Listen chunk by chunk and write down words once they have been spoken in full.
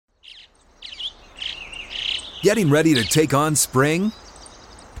Getting ready to take on spring?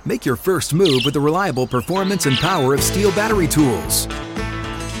 Make your first move with the reliable performance and power of Steel battery tools.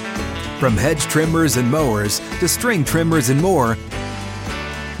 From hedge trimmers and mowers to string trimmers and more,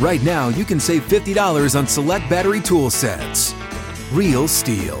 right now you can save $50 on select battery tool sets. Real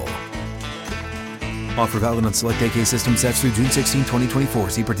Steel. Offer valid on select AK system sets through June 16,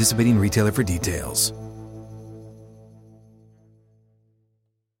 2024. See participating retailer for details.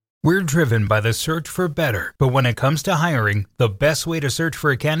 We're driven by the search for better, but when it comes to hiring, the best way to search for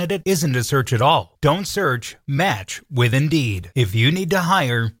a candidate isn't to search at all. Don't search, match with Indeed. If you need to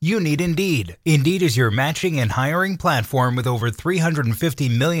hire, you need Indeed. Indeed is your matching and hiring platform with over 350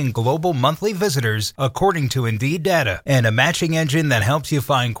 million global monthly visitors, according to Indeed data, and a matching engine that helps you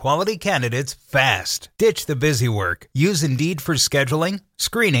find quality candidates fast. Ditch the busy work. Use Indeed for scheduling,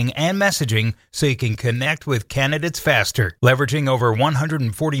 screening, and messaging so you can connect with candidates faster. Leveraging over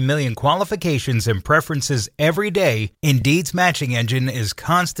 140 million qualifications and preferences every day, Indeed's matching engine is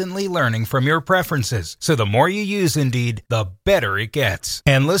constantly learning from your preferences. So the more you use Indeed, the better it gets.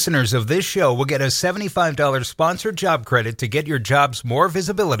 And listeners of this show will get a $75 sponsored job credit to get your jobs more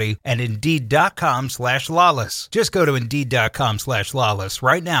visibility at Indeed.com/lawless. Just go to Indeed.com/lawless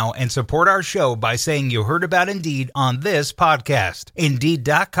right now and support our show by saying you heard about Indeed on this podcast.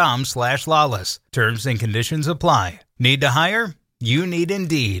 Indeed.com/lawless. Terms and conditions apply. Need to hire? You need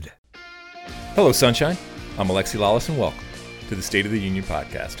Indeed. Hello, Sunshine. I'm Alexi Lawless, and welcome to the State of the Union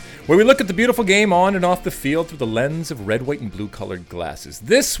podcast, where we look at the beautiful game on and off the field through the lens of red, white, and blue-colored glasses.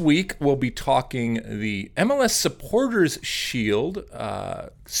 This week, we'll be talking the MLS Supporters Shield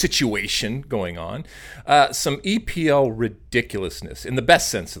situation going on, some EPL ridiculousness, in the best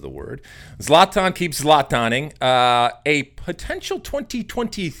sense of the word. Zlatan keeps Zlataning, a potential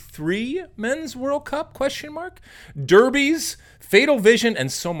 2023 Men's World Cup, ? Derbies, Fatal Vision,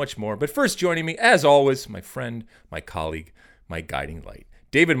 and so much more. But first, joining me, as always, my friend, my colleague, my guiding light,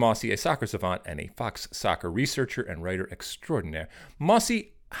 David Mossy, a soccer savant and a Fox soccer researcher and writer extraordinaire.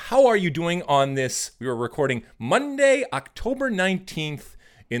 Mossy, how are you doing on this? We were recording Monday, October 19th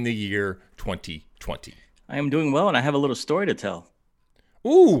in the year 2020. I am doing well, and I have a little story to tell.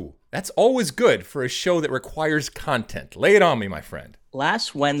 Ooh, that's always good for a show that requires content. Lay it on me, my friend.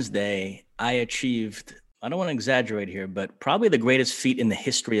 Last Wednesday, I achieved, I don't want to exaggerate here, but probably the greatest feat in the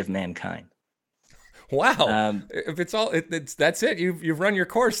history of mankind. Wow! If it's all, that's it. You've run your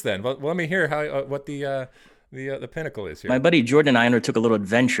course then. But let me hear what the pinnacle is here. My buddy Jordan and I undertook a little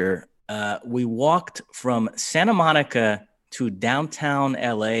adventure. We walked from Santa Monica to downtown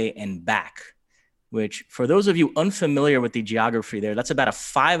LA and back, which for those of you unfamiliar with the geography there, that's about a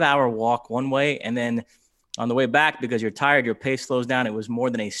 5-hour walk one way. And then on the way back, because you're tired, your pace slows down. It was more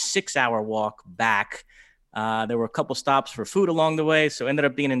than a 6-hour walk back. There were a couple stops for food along the way, so it ended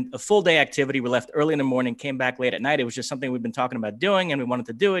up being a full day activity. We left early in the morning, came back late at night. It was just something we've been talking about doing, and we wanted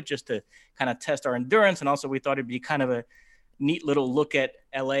to do it just to kind of test our endurance. And also we thought it'd be kind of a neat little look at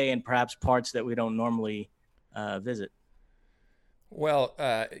LA and perhaps parts that we don't normally visit. Well,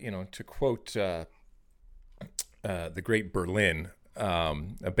 to quote the great Berlin,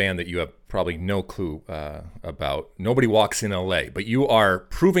 a band that you have probably no clue about. Nobody walks in LA, but you are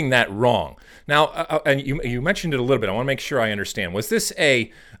proving that wrong. Now, and you mentioned it a little bit. I want to make sure I understand. Was this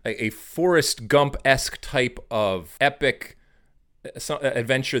a Forrest Gump-esque type of epic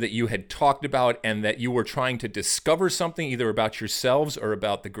adventure that you had talked about and that you were trying to discover something either about yourselves or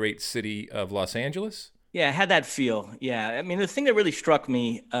about the great city of Los Angeles? Yeah, I had that feel. Yeah, I mean, the thing that really struck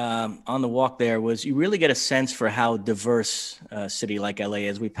me on the walk there was you really get a sense for how diverse a city like LA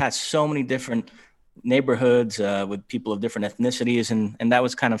is. We passed so many different neighborhoods with people of different ethnicities, and that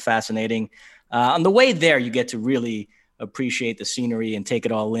was kind of fascinating. On the way there, you get to really appreciate the scenery and take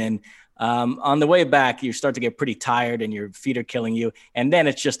it all in. On the way back, you start to get pretty tired and your feet are killing you, and then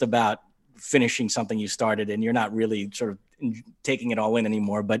it's just about finishing something you started, and you're not really sort of taking it all in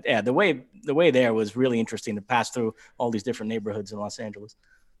anymore. But yeah, the way there was really interesting to pass through all these different neighborhoods in Los Angeles.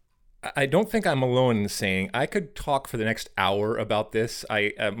 I don't think I'm alone in saying I could talk for the next hour about this.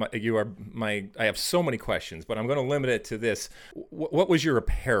 I have so many questions, but I'm going to limit it to this. What was your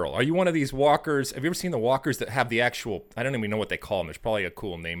apparel? Are you one of these walkers? Have you ever seen the walkers that have the actual, I don't even know what they call them. There's probably a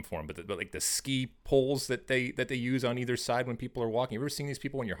cool name for them, but like the ski poles that they use on either side when people are walking. Have you ever seen these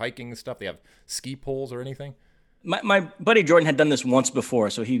people when you're hiking and stuff? They have ski poles or anything? My buddy Jordan had done this once before,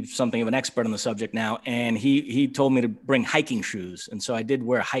 so he's something of an expert on the subject now. And he told me to bring hiking shoes. And so I did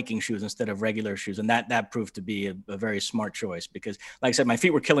wear hiking shoes instead of regular shoes. And that proved to be a very smart choice because, like I said, my feet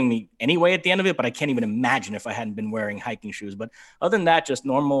were killing me anyway at the end of it, but I can't even imagine if I hadn't been wearing hiking shoes. But other than that, just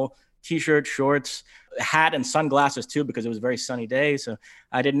normal t-shirt, shorts, hat, and sunglasses too, because it was a very sunny day. So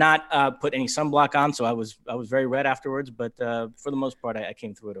I did not put any sunblock on. So I was very red afterwards, but for the most part, I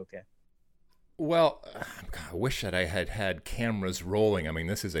came through it okay. Well, I wish that I had had cameras rolling. I mean,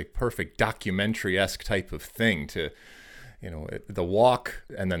 this is a perfect documentary-esque type of thing to, the walk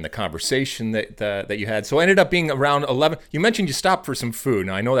and then the conversation that you had. So it ended up being around 11. You mentioned you stopped for some food.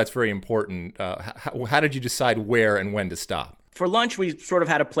 Now, I know that's very important. How did you decide where and when to stop? For lunch, we sort of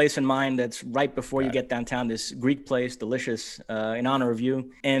had a place in mind that's right before you get downtown, this Greek place, delicious, in honor of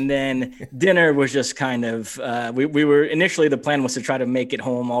you. And then dinner was just kind of, we were initially, the plan was to try to make it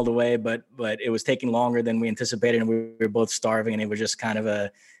home all the way, but it was taking longer than we anticipated. And we were both starving, and it was just kind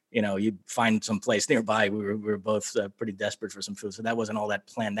of you'd find some place nearby. We were both pretty desperate for some food. So that wasn't all that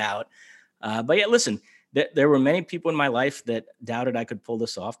planned out. But yeah, listen, there were many people in my life that doubted I could pull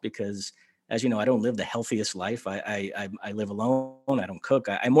this off because, as you know, I don't live the healthiest life. I live alone. I don't cook.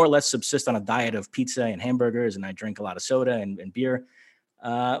 I more or less subsist on a diet of pizza and hamburgers, and I drink a lot of soda and beer.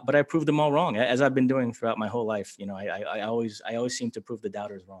 But I proved them all wrong, as I've been doing throughout my whole life. I always seem to prove the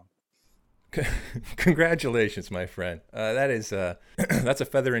doubters wrong. Congratulations, my friend. That is that's a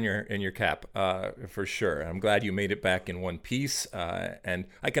feather in your cap, for sure. I'm glad you made it back in one piece, and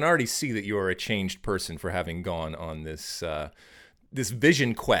I can already see that you are a changed person for having gone on this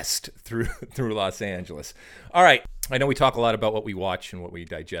vision quest through Los Angeles. All right. I know we talk a lot about what we watch and what we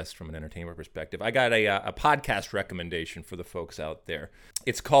digest from an entertainment perspective. I got a podcast recommendation for the folks out there.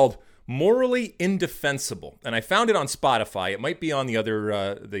 It's called Morally Indefensible, and I found it on Spotify. It might be on the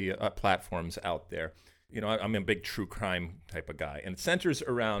other platforms out there. I'm a big true crime type of guy, and it centers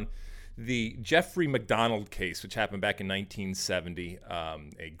around the Jeffrey MacDonald case, which happened back in 1970.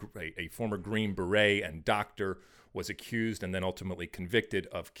 A former Green Beret and doctor was accused and then ultimately convicted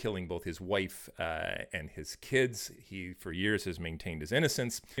of killing both his wife and his kids. He, for years, has maintained his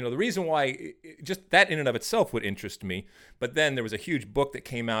innocence. The reason why, just that in and of itself would interest me, but then there was a huge book that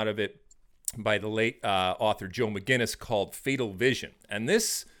came out of it by the late author Joe McGinnis called Fatal Vision. And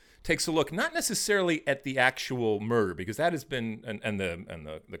this takes a look not necessarily at the actual murder, because that has been, and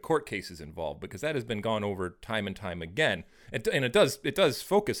the court cases involved, because that has been gone over time and time again. And it does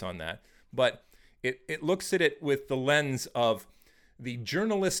focus on that, but it looks at it with the lens of the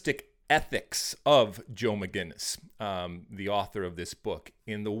journalistic ethics of Joe McGinnis, the author of this book,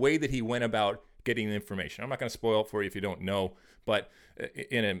 in the way that he went about getting the information. I'm not going to spoil it for you if you don't know, but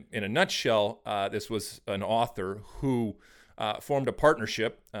in a nutshell, this was an author who formed a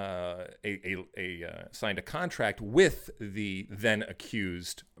partnership, signed a contract with the then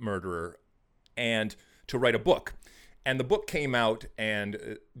accused murderer, and to write a book. And the book came out,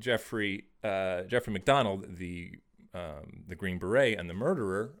 and Jeffrey MacDonald, the Green Beret and the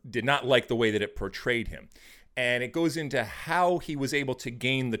murderer, did not like the way that it portrayed him. And it goes into how he was able to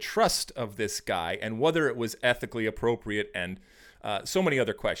gain the trust of this guy and whether it was ethically appropriate, and so many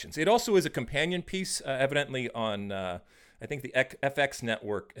other questions. It also is a companion piece, evidently on, I think the FX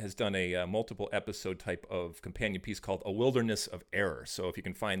network has done a multiple episode type of companion piece called A Wilderness of Error. So if you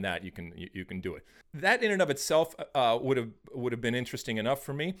can find that, you can do it. That in and of itself would have been interesting enough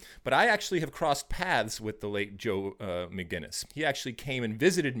for me. But I actually have crossed paths with the late Joe McGinnis. He actually came and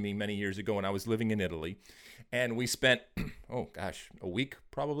visited me many years ago when I was living in Italy, and we spent a week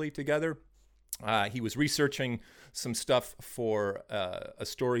probably together. He was researching some stuff for a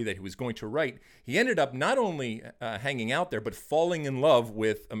story that he was going to write. He ended up not only hanging out there, but falling in love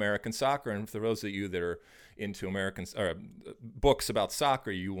with American soccer. And for those of you that are into books about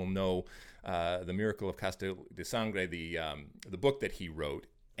soccer, you will know The Miracle of Castel di Sangre, the book that he wrote,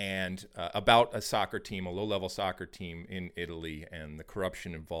 and about a soccer team, a low-level soccer team in Italy, and the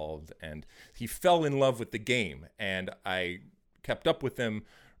corruption involved. And he fell in love with the game, and I kept up with him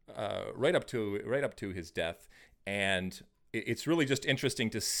right up to his death. And it's really just interesting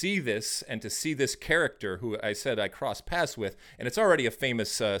to see this, and to see this character who I said I crossed paths with, and it's already a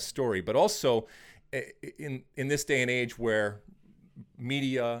famous story, but also in this day and age where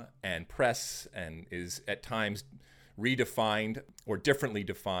media and press and is at times redefined or differently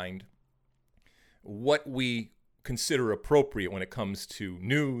defined, what we consider appropriate when it comes to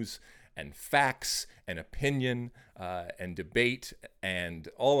news and facts and opinion and debate and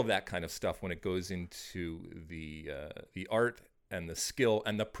all of that kind of stuff when it goes into the art and the skill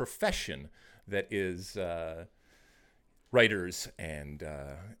and the profession that is writers and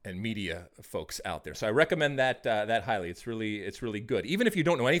media folks out there. So I recommend that highly. It's really good. Even if you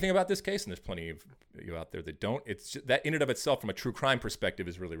don't know anything about this case, and there's plenty of you out there that don't, it's just, that in and of itself from a true crime perspective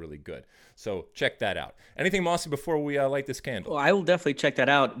is really, really good. So check that out. Anything, Mossy, before we light this candle? Well, I will definitely check that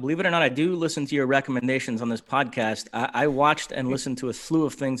out. Believe it or not, I do listen to your recommendations on this podcast. I watched and listened to a slew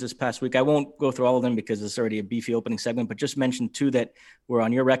of things this past week. I won't go through all of them because it's already a beefy opening segment, but just mention two that were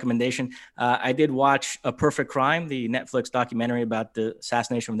on your recommendation. I did watch A Perfect Crime, the Netflix documentary about the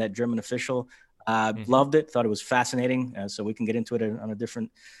assassination of that German official. Loved it. Thought it was fascinating. So we can get into it on a different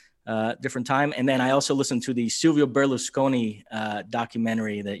time. And then I also listened to the Silvio Berlusconi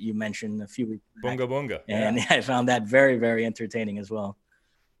documentary that you mentioned a few weeks back. Bunga Bunga. And I found that very, very entertaining as well.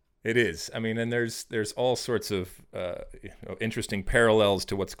 It is. I mean, and there's all sorts of interesting parallels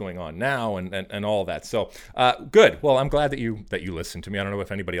to what's going on now and all that. So good. Well, I'm glad that you listened to me. I don't know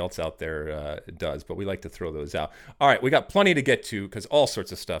if anybody else out there does, but we like to throw those out. All right, we got plenty to get to because all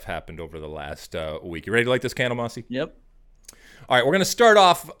sorts of stuff happened over the last week. You ready to light this candle, Mossy? Yep. All right, we're going to start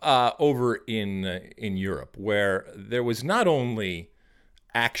off over in Europe, where there was not only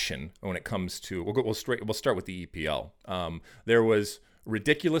action when it comes to we'll start with the EPL. There was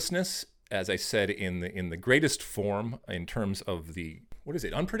ridiculousness, as I said, in the greatest form in terms of the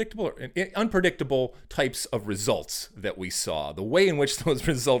unpredictable types of results that we saw, the way in which those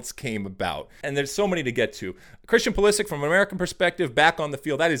results came about. And there's so many to get to. Christian Pulisic, from an American perspective, back on the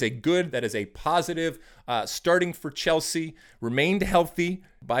field. That is a positive starting for Chelsea, remained healthy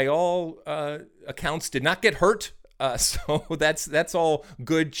by all accounts, did not get hurt. So that's all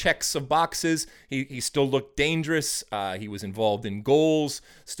good checks of boxes. He still looked dangerous. He was involved in goals,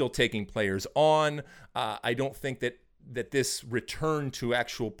 still taking players on. I don't think that this return to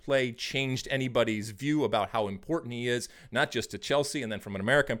actual play changed anybody's view about how important he is, not just to Chelsea, and then from an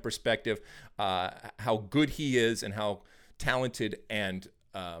American perspective, how good he is and how talented and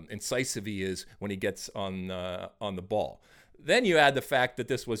incisive he is when he gets on the ball. Then you add the fact that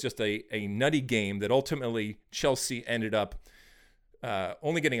this was just a nutty game that ultimately Chelsea ended up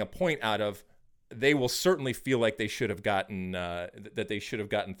only getting a point out of. They will certainly feel like they should have gotten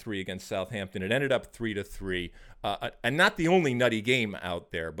 3 against Southampton. It ended up 3-3, and not the only nutty game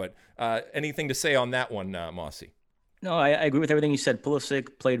out there. But anything to say on that one, Mossy? No, I agree with everything you said.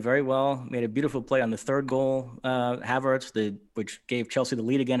 Pulisic played very well, made a beautiful play on the third goal, Havertz, which gave Chelsea the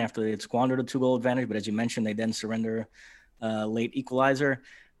lead again after they had squandered a 2-goal advantage. But as you mentioned, they then surrender late equalizer.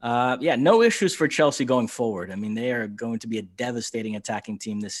 No issues for Chelsea going forward. I mean, they are going to be a devastating attacking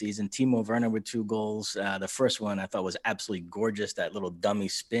team this season. Timo Werner with 2 goals. The first one I thought was absolutely gorgeous. That little dummy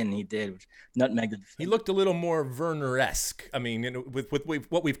spin he did, nutmeg. He looked a little more Werner-esque. I mean, with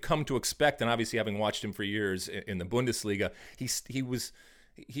what we've come to expect, and obviously having watched him for years in the Bundesliga,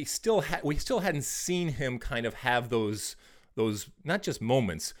 we still hadn't seen him kind of have those not just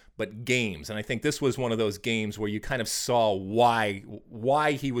moments, but games. And I think this was one of those games where you kind of saw why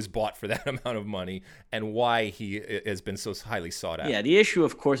he was bought for that amount of money and why he has been so highly sought out. Yeah, the issue,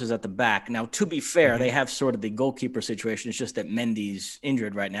 of course, is at the back. Now, to be fair, they have sort of the goalkeeper situation. It's just that Mendy's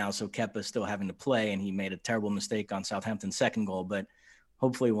injured right now, so Kepa's still having to play, and he made a terrible mistake on Southampton's second goal. But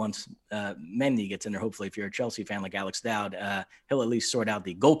hopefully once Mendy gets in there, hopefully if you're a Chelsea fan like Alex Dowd, he'll at least sort out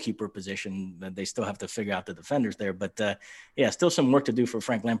the goalkeeper position. They still have to figure out the defenders there. But, still some work to do for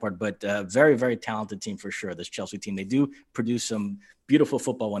Frank Lampard. But very, very talented team for sure, this Chelsea team. They do produce some beautiful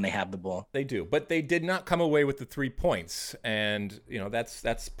football when they have the ball. They do. But they did not come away with the 3 points. And,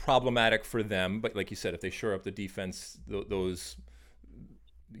 that's problematic for them. But like you said, if they shore up the defense, those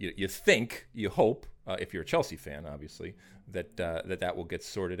you hope, if you're a Chelsea fan, obviously, that will get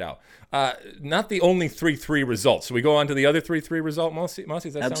sorted out. Not the only 3-3 result. So we go on to the other 3-3 result, Mossy,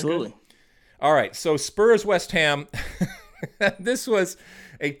 does that Absolutely. sound good? All right, so Spurs West Ham. This was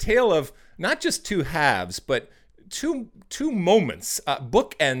a tale of not just 2 halves, but two moments,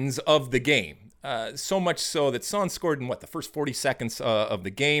 bookends of the game. So much so that Son scored in the first 40 seconds of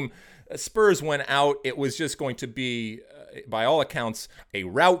the game. Spurs went out. It was just going to be, by all accounts, a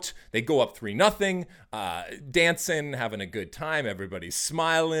rout. They go up 3-0, dancing, having a good time. Everybody's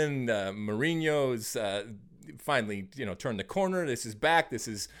smiling. Mourinho's finally, turned the corner. This is back. This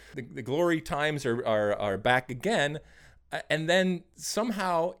is the glory times are back again. And then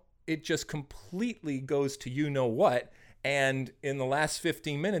somehow it just completely goes to what. And in the last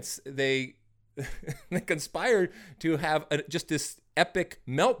 15 minutes, they conspired to have just this epic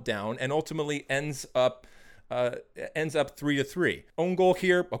meltdown, and ultimately ends up 3-3. Own goal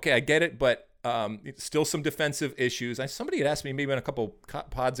here, okay, I get it, but still some defensive issues. Somebody had asked me maybe in a couple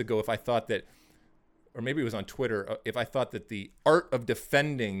pods ago if I thought that, or maybe it was on Twitter, if I thought that the art of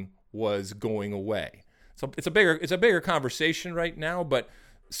defending was going away. So it's a bigger conversation right now, but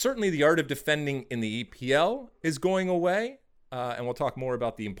certainly the art of defending in the EPL is going away. And we'll talk more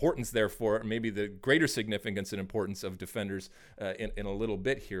about the importance, therefore, maybe the greater significance and importance of defenders in a little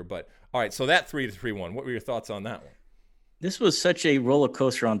bit here. But all right, so that 3-3-1, what were your thoughts on that one? This was such a roller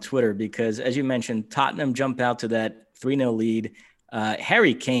coaster on Twitter because, as you mentioned, Tottenham jumped out to that 3-0 lead.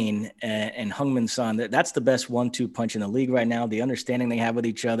 Harry Kane and Heung-min Son, that's the best 1-2 punch in the league right now. The understanding they have with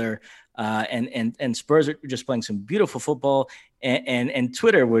each other, and Spurs are just playing some beautiful football. And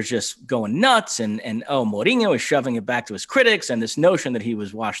Twitter was just going nuts. And Mourinho is shoving it back to his critics. And this notion that he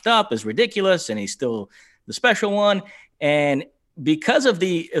was washed up is ridiculous. And he's still the special one. And because of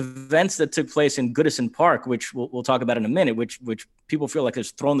the events that took place in Goodison Park, which we'll talk about in a minute, which people feel like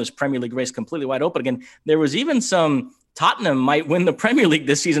has thrown this Premier League race completely wide open again, there was even some Tottenham might win the Premier League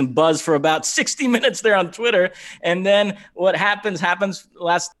this season buzz for about 60 minutes there on Twitter. And then what happens the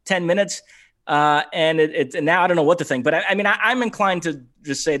last 10 minutes. And now I don't know what to think, but I'm inclined to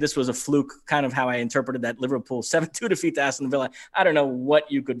just say this was a fluke, kind of how I interpreted that Liverpool 7-2 defeat to Aston Villa. I don't know what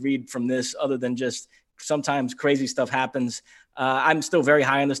you could read from this other than just sometimes crazy stuff happens. I'm still very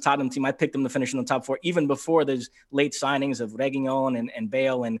high on this Tottenham team. I picked them to finish in the top 4, even before those late signings of Reguilon and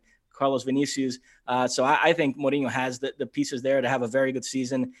Bale and Carlos Vinicius. So I think Mourinho has the pieces there to have a very good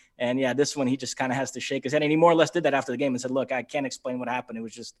season. And yeah, this one, he just kind of has to shake his head. And he more or less did that after the game and said, look, I can't explain what happened. It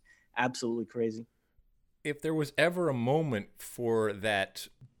was just absolutely crazy. If there was ever a moment for that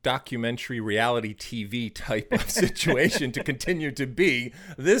documentary reality TV type of situation to continue to be,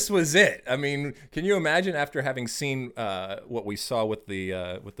 this was it. I mean, can you imagine after having seen what we saw with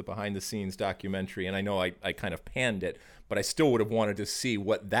the behind the scenes documentary? And I know I kind of panned it, but I still would have wanted to see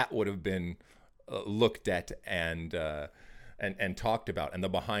what that would have been looked at and talked about, and the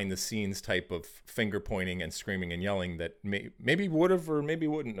behind the scenes type of finger pointing and screaming and yelling that maybe would have or maybe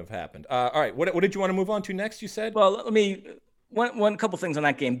wouldn't have happened. All right, what did you want to move on to next? You said. Well, let me. One couple things on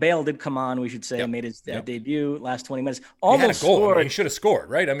that game. Bale did come on, we should say, made his debut last 20 minutes. Almost he had a goal. scored. He should have scored,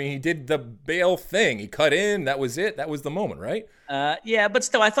 right? I mean, he did the Bale thing. He cut in. That was it. That was the moment, right? Yeah, but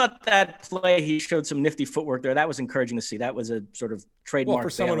still, I thought that play, he showed some nifty footwork there. That was encouraging to see. That was a sort of trademark. Well, for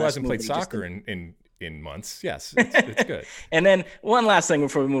someone who hasn't played soccer in months, yes, it's good. And then one last thing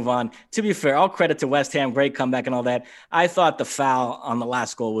before we move on. To be fair, all credit to West Ham, great comeback and all that. I thought the foul on the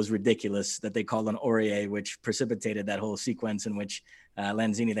last goal was ridiculous that they called on Aurier, which precipitated that whole sequence in which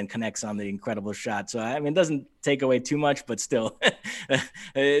Lanzini then connects on the incredible shot. So, I mean, it doesn't take away too much, but still,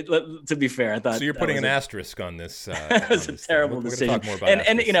 to be fair, I thought. So you're putting an asterisk on this. It was a terrible decision.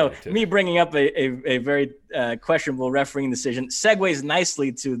 And me bringing up a very questionable refereeing decision segues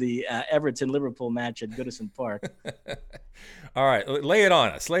nicely to the Everton-Liverpool match at Goodison Park. All right, lay it on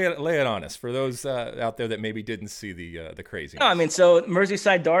us. Lay it on us for those out there that maybe didn't see the craziness. No, I mean, so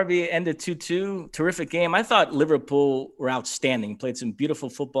Merseyside derby ended 2-2. Terrific game. I thought Liverpool were outstanding. Played some beautiful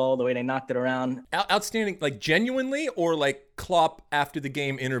football. The way they knocked it around. Outstanding, like genuinely, or like Klopp after the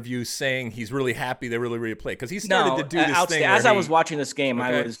game interview saying he's really happy they really played, because he started to do this thing. As I was watching this game,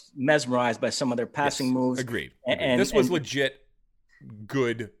 I was mesmerized by some of their passing moves. Agreed. And this was legit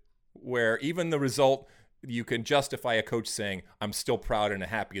good, where even the result, you can justify a coach saying, I'm still proud and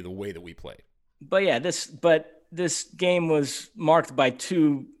happy of the way that we played. But yeah, this game was marked by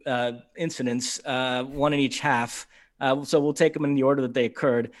two incidents, one in each half. So we'll take them in the order that they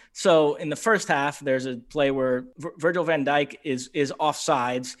occurred. So in the first half, there's a play where Virgil van Dijk is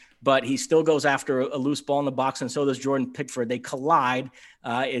offsides, but he still goes after a loose ball in the box, and so does Jordan Pickford. They collide.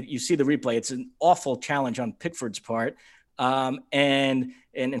 You see the replay. It's an awful challenge on Pickford's part. And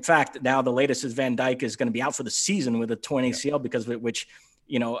in fact, now the latest is Van Dijk is going to be out for the season with a torn ACL because of it, which,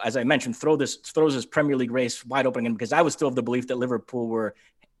 you know, as I mentioned, throws this Premier League race wide open again, because I was still of the belief that Liverpool were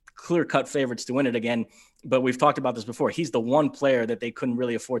clear-cut favorites to win it again. But we've talked about this before. He's the one player that they couldn't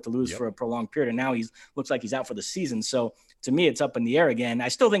really afford to lose for a prolonged period. And now looks like he's out for the season. So to me, it's up in the air again. I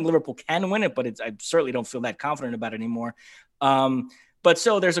still think Liverpool can win it, but I certainly don't feel that confident about it anymore. But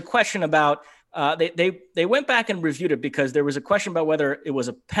so there's a question about they went back and reviewed it because there was a question about whether it was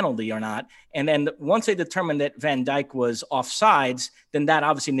a penalty or not. And then once they determined that Van Dijk was offsides, then that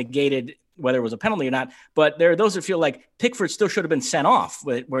obviously negated whether it was a penalty or not. But there are those that feel like Pickford still should have been sent off,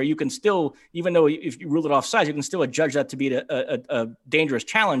 where you can still, even though if you rule it offsides, you can still judge that to be a dangerous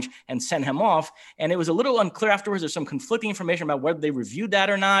challenge and send him off. And it was a little unclear afterwards. There's some conflicting information about whether they reviewed that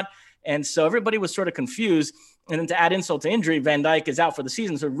or not. And so everybody was sort of confused. And then to add insult to injury, Van Dijk is out for the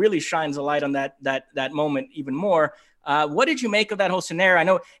season. So it really shines a light on that moment even more. What did you make of that whole scenario? I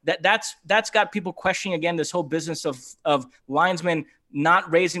know that's got people questioning again this whole business of linesmen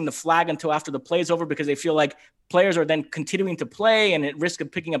not raising the flag until after the play is over because they feel like players are then continuing to play and at risk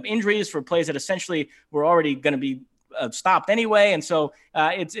of picking up injuries for plays that essentially were already going to be stopped anyway. And so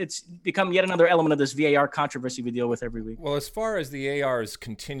it's become yet another element of this VAR controversy we deal with every week. Well, as far as the AR is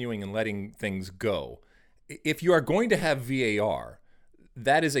continuing and letting things go, if you are going to have VAR,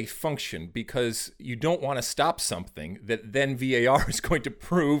 that is a function because you don't want to stop something that then VAR is going to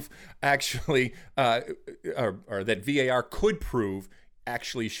prove actually, or that VAR could prove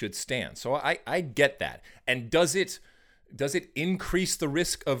actually should stand. So I get that. And does it increase the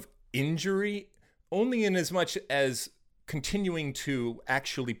risk of injury? Only in as much as continuing to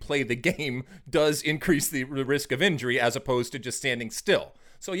actually play the game does increase the risk of injury as opposed to just standing still.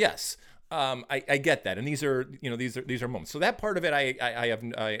 So yes, I get that, and these are moments. So that part of it,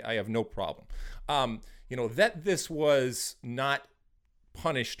 I have no problem. That this was not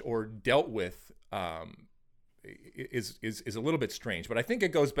punished or dealt with is a little bit strange, but I think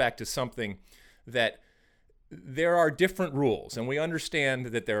it goes back to something that there are different rules, and we understand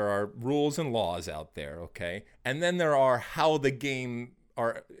that there are rules and laws out there, okay? And then there are how the game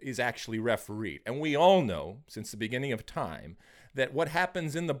is actually refereed. And we all know, since the beginning of time, that what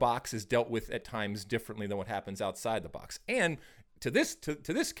happens in the box is dealt with at times differently than what happens outside the box. And to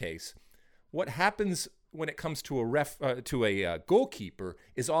this case, what happens when it comes to a goalkeeper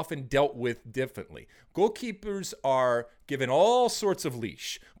is often dealt with differently. Goalkeepers are given all sorts of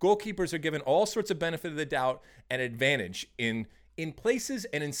leash. Goalkeepers are given all sorts of benefit of the doubt and advantage in places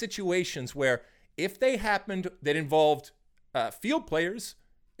and in situations where if they happened that involved field players,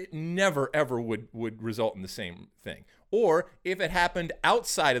 it never ever would result in the same thing. Or if it happened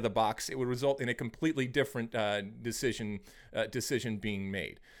outside of the box, it would result in a completely different decision being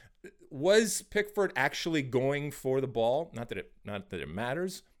made. Was Pickford actually going for the ball? Not that it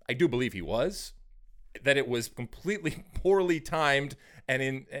matters. I do believe he was. That it was completely poorly timed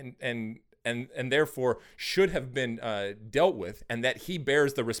and therefore should have been dealt with, and that he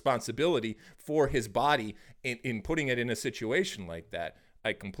bears the responsibility for his body in putting it in a situation like that.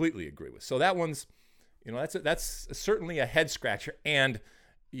 I completely agree with. So that one's, that's certainly a head scratcher, and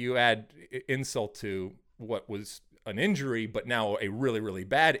you add insult to what was an injury, but now a really, really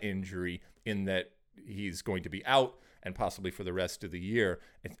bad injury in that he's going to be out and possibly for the rest of the year.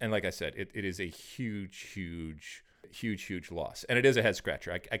 And like I said, it is a huge, huge, huge, huge loss. And it is a head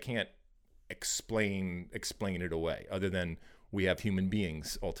scratcher. I can't explain it away other than we have human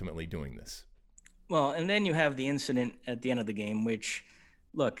beings ultimately doing this. Well, and then you have the incident at the end of the game, which,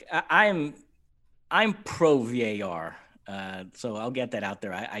 look, I'm pro VAR. So I'll get that out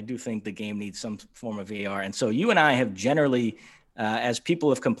there. I do think the game needs some form of VAR. And so you and I have generally, as people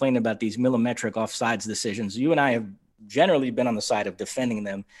have complained about these millimetric offsides decisions, you and I have generally been on the side of defending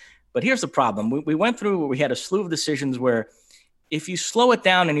them. But here's the problem. We went through, we had a slew of decisions where if you slow it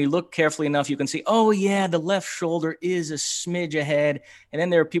down and you look carefully enough, you can see, oh yeah, the left shoulder is a smidge ahead. And then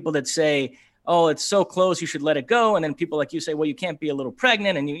there are people that say, oh, it's so close, you should let it go. And then people like you say, well, you can't be a little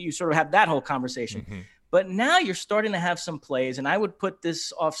pregnant. And you sort of have that whole conversation. Mm-hmm. But now you're starting to have some plays, and I would put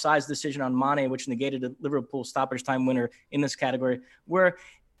this offsides decision on Mane, which negated the Liverpool stoppage time winner in this category, where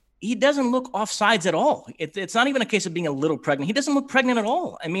he doesn't look offsides at all. It's not even a case of being a little pregnant. He doesn't look pregnant at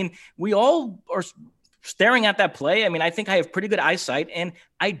all. I mean, we all are staring at that play. I mean, I think I have pretty good eyesight, and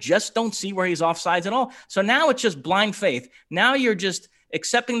I just don't see where he's offsides at all. So now it's just blind faith. Now you're just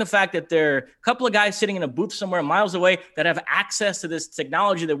accepting the fact that there are a couple of guys sitting in a booth somewhere miles away that have access to this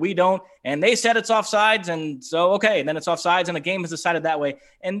technology that we don't, and they said it's offsides, and so okay, then it's offsides, and the game is decided that way,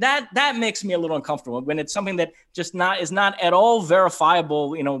 and that makes me a little uncomfortable when it's something that just is not at all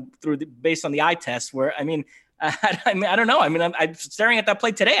verifiable, based on the eye test. Where I mean, I don't know. I mean, I'm staring at that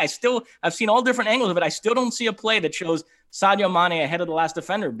play today. I've seen all different angles of it. I still don't see a play that shows Sadio Mane ahead of the last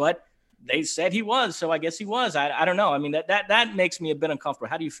defender, but they said he was, so I guess he was. I don't know. I mean, that makes me a bit uncomfortable.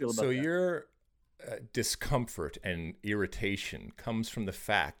 How do you feel about that? So your discomfort and irritation comes from the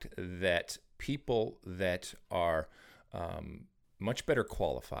fact that people that are much better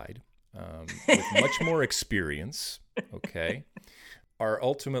qualified, with much more experience, okay, are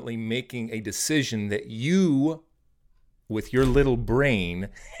ultimately making a decision that you, with your little brain,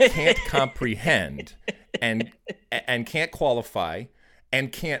 can't comprehend and can't qualify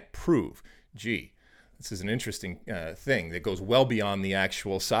and can't prove. Gee, this is an interesting thing that goes well beyond the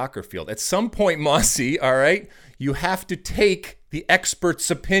actual soccer field. At some point, Mossy, all right, you have to take the expert's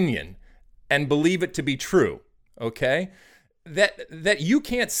opinion and believe it to be true, okay? That you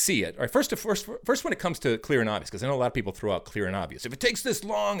can't see it. All right, first when it comes to clear and obvious, because I know a lot of people throw out clear and obvious. If it takes this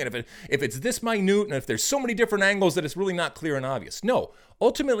long, and if it's this minute, and if there's so many different angles that it's really not clear and obvious. No,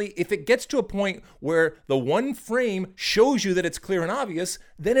 ultimately, if it gets to a point where the one frame shows you that it's clear and obvious,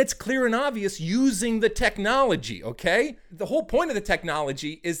 then it's clear and obvious using the technology, okay? The whole point of the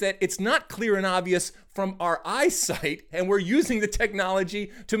technology is that it's not clear and obvious from our eyesight, and we're using the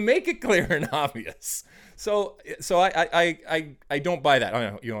technology to make it clear and obvious. So I don't buy that. I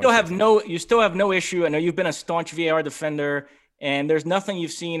don't know, you still have no issue. I know you've been a staunch VAR defender, and there's nothing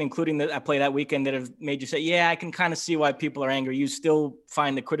you've seen, including that play that weekend, that have made you say, yeah, I can kind of see why people are angry. You still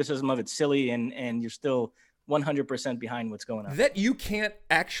find the criticism of it silly, and you're still 100% behind what's going on. That you can't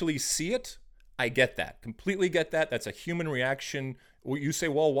actually see it, I get that. Completely get that. That's a human reaction. You say,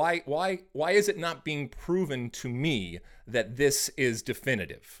 well, why is it not being proven to me that this is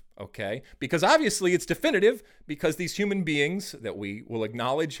definitive? Okay, because obviously it's definitive, because these human beings that we will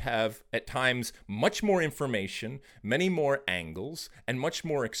acknowledge have at times much more information, many more angles, and much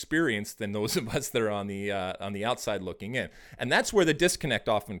more experience than those of us that are on the outside looking in. And that's where the disconnect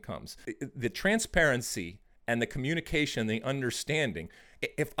often comes. The transparency and the communication, the understanding.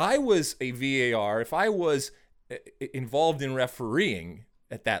 If I was a VAR, if I was involved in refereeing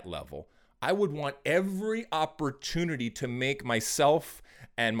at that level, I would want every opportunity to make myself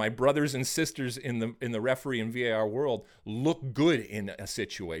and my brothers and sisters in the referee and VAR world look good in a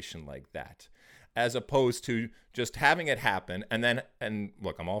situation like that, as opposed to just having it happen. And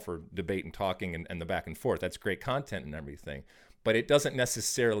look, I'm all for debate and talking and the back and forth. That's great content and everything, but it doesn't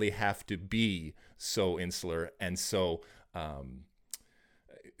necessarily have to be so insular and so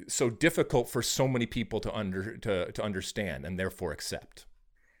difficult for so many people to understand and therefore accept.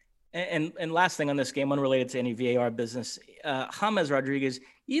 And last thing on this game, unrelated to any VAR business, James Rodriguez,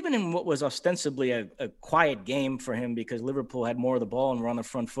 even in what was ostensibly a quiet game for him because Liverpool had more of the ball and were on the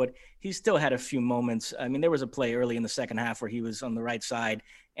front foot, he still had a few moments. I mean, there was a play early in the second half where he was on the right side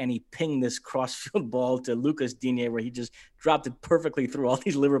and he pinged this crossfield ball to Lucas Digne where he just dropped it perfectly through all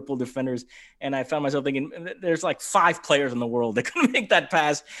these Liverpool defenders. And I found myself thinking, there's like 5 players in the world that could make that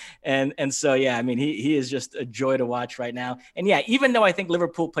pass. And so, yeah, I mean, he is just a joy to watch right now. And yeah, even though I think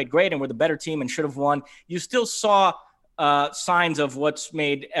Liverpool played great and were the better team and should have won, you still saw signs of what's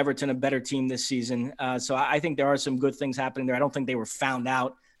made Everton a better team this season. So I think there are some good things happening there. I don't think they were found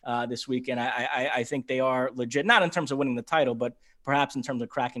out this weekend. I think they are legit, not in terms of winning the title, but perhaps in terms of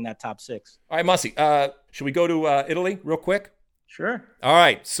cracking that top 6. All right, Mussy, should we go to Italy real quick? Sure. All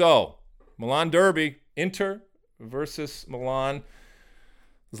right, so Milan Derby, Inter versus Milan.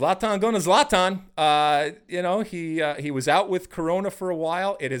 Zlatan going to Zlatan. He was out with Corona for a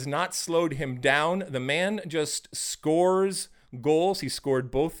while. It has not slowed him down. The man just scores goals. He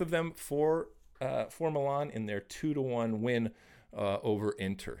scored both of them for Milan in their 2-1 win over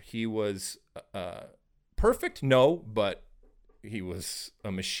Inter. He was perfect? No, but he was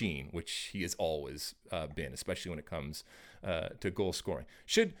a machine, which he has always been, especially when it comes to goal scoring.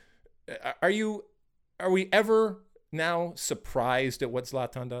 Are we ever now surprised at what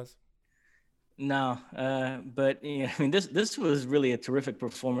Zlatan does? No, but I mean, this was really a terrific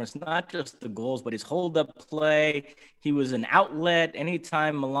performance. Not just the goals, but his hold-up play. He was an outlet.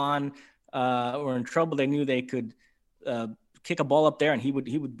 Anytime Milan were in trouble, they knew they could kick a ball up there and he would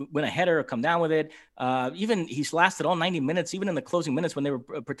win a header or come down with it. Even he's lasted all 90 minutes, even in the closing minutes when they were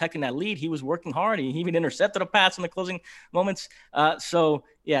protecting that lead, he was working hard. He even intercepted a pass in the closing moments. So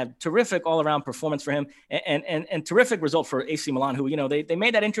yeah, terrific all around performance for him and terrific result for AC Milan, who, they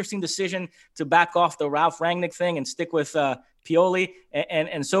made that interesting decision to back off the Ralf Rangnick thing and stick with Pioli.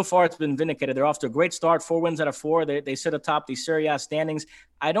 And so far it's been vindicated. They're off to a great start, 4 wins out of 4. They sit atop the Serie A standings.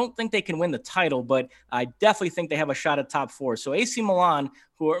 I don't think they can win the title, but I definitely think they have a shot at top 4. So AC Milan,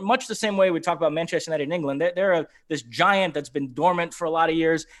 who are much the same way we talk about Manchester United in England, they're this giant that's been dormant for a lot of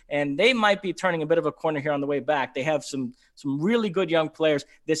years, and they might be turning a bit of a corner here on the way back. They have some really good young players.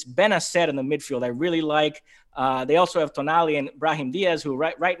 This Benasser in the midfield I really like. They also have Tonali and Brahim Diaz, who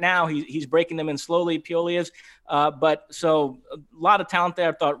right now he's breaking them in slowly, Pioli is. But so a lot of talent there.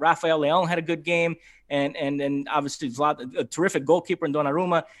 I thought Rafael Leão had a good game. And obviously Zlatan, a terrific goalkeeper in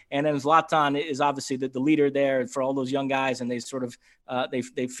Donnarumma, and then Zlatan is obviously the leader there for all those young guys, and they sort of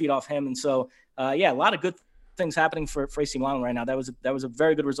they feed off him, and so a lot of good things happening for AC Milan right now. That was a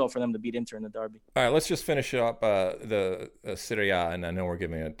very good result for them to beat Inter in the derby. All right, let's just finish up the Serie A, and I know we're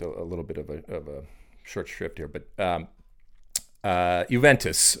giving it a little bit of a short shrift here, but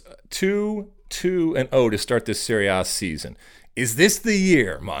Juventus 2-0 to start this Serie A season. Is this the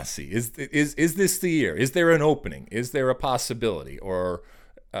year, Masi? Is this the year? Is there an opening? Is there a possibility? Or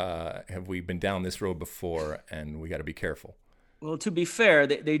have we been down this road before and we got to be careful? Well, to be fair,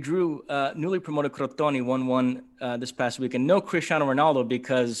 they drew newly promoted Crotone 1-1 this past week, and no Cristiano Ronaldo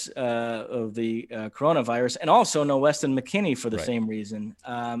because of the coronavirus, and also no Weston McKennie for the same reason.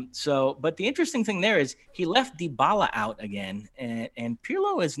 But the interesting thing there is he left Dybala out again, and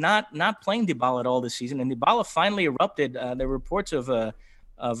Pirlo is not playing Dybala at all this season, and Dybala finally erupted. There were reports of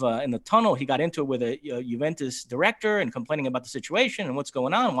in the tunnel, he got into it with a Juventus director and complaining about the situation and what's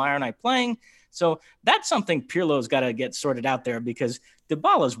going on. Why aren't I playing? So that's something Pirlo's got to get sorted out there because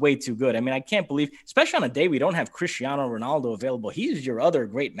Dybala is way too good. I mean, I can't believe, especially on a day we don't have Cristiano Ronaldo available. He's your other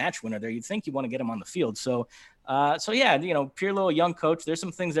great match winner there. You'd think you want to get him on the field. So yeah, Pirlo, a young coach, there's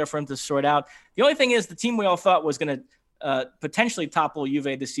some things there for him to sort out. The only thing is the team we all thought was going to potentially topple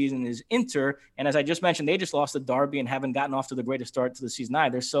Juve this season is Inter. And as I just mentioned, they just lost to Derby and haven't gotten off to the greatest start to the season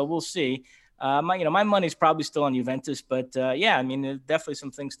either. So we'll see. My money's probably still on Juventus, but yeah, I mean, there's definitely some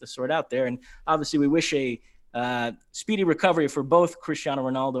things to sort out there. And obviously we wish a speedy recovery for both Cristiano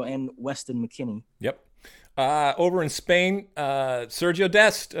Ronaldo and Weston McKennie. Yep. Over in Spain, Sergio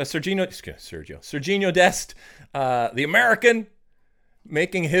Dest, the American,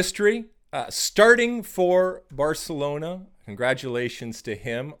 making history, starting for Barcelona. Congratulations to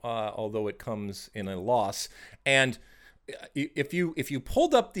him, although it comes in a loss. And if you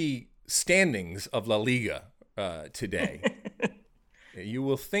pulled up the standings of La Liga today, you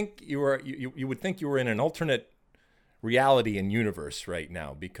would think you were in an alternate reality and universe right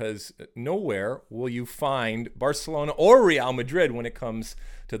now, because nowhere will you find Barcelona or Real Madrid when it comes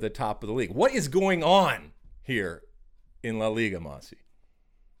to the top of the league. What is going on here in La Liga, Mossy?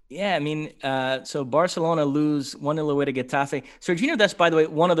 Yeah, I mean, so Barcelona lose 1-0 away to Getafe. Serginho Dest, by the way,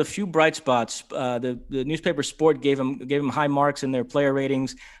 one of the few bright spots. The newspaper Sport gave him high marks in their player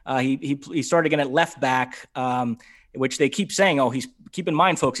ratings. He started again at left back, which they keep saying, keep in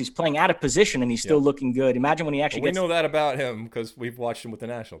mind, folks, he's playing out of position and he's still looking good. Imagine when he actually We know that about him because we've watched him with the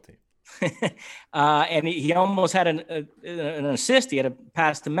national team. And he almost had an assist. He had a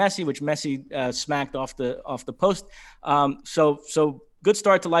pass to Messi, which Messi smacked off the post. So good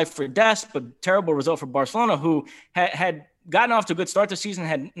start to life for Dest, but terrible result for Barcelona, who had gotten off to a good start this season,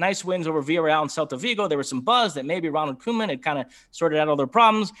 had nice wins over Villarreal and Celta Vigo. There was some buzz that maybe Ronald Koeman had kind of sorted out all their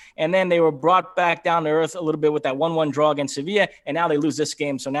problems, and then they were brought back down to earth a little bit with that 1-1 draw against Sevilla, and now they lose this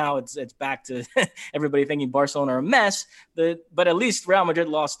game, so now it's back to everybody thinking Barcelona are a mess. But at least Real Madrid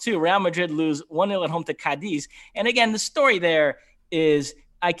lost too. Real Madrid lose 1-0 at home to Cadiz, and again, the story there is,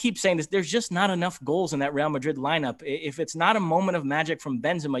 I keep saying this, there's just not enough goals in that Real Madrid lineup. If it's not a moment of magic from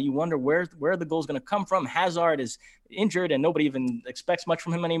Benzema, you wonder where the goal's going to come from. Hazard is injured and nobody even expects much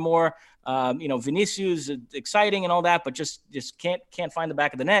from him anymore. Vinicius, exciting and all that, but just can't find the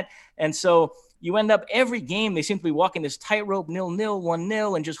back of the net. And so you end up every game, they seem to be walking this tightrope 0-0,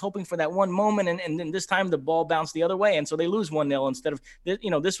 1-0, and just hoping for that one moment. And then this time the ball bounced the other way. And so they lose 1-0 instead of,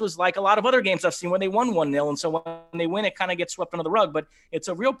 this was like a lot of other games I've seen where they won 1-0. And so when they win, it kind of gets swept under the rug. But it's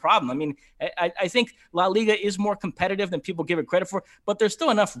a real problem. I mean, I think La Liga is more competitive than people give it credit for, but there's still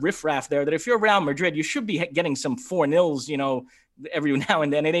enough riffraff there that if you're Real Madrid, you should be getting some 4-0s, every now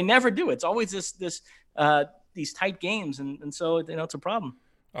and then. And they never do. It's always these tight games. And so, it's a problem.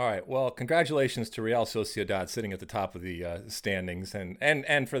 All right. Well, congratulations to Real Sociedad sitting at the top of the standings,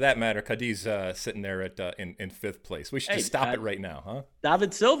 and for that matter, Cadiz sitting there at in fifth place. We should just stop it right now, huh?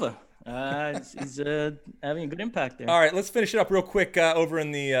 David Silva, he's having a good impact there. All right, let's finish it up real quick over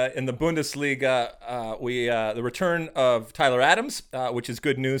in the Bundesliga. The return of Tyler Adams, which is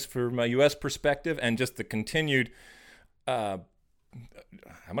good news from a U.S. perspective, and just the continued.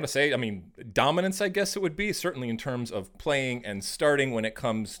 I'm going to say, dominance, I guess it would be, certainly in terms of playing and starting when it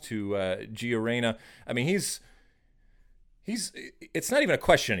comes to Gio Reyna. I mean, it's not even a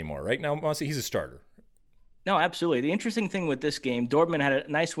question anymore, right now, Mossy? He's a starter. No, absolutely. The interesting thing with this game, Dortmund had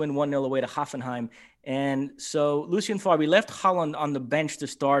a nice win 1-0 away to Hoffenheim. And so Lucien Favre left Haaland on the bench to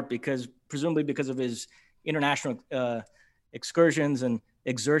start presumably because of his international excursions and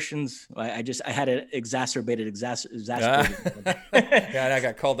exertions. I had it exacerbated. Yeah, I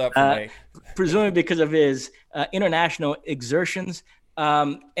got called up for presumably because of his international exertions.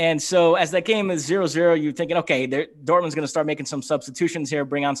 And so as that game is 0-0, you're thinking, okay, Dortmund's going to start making some substitutions here,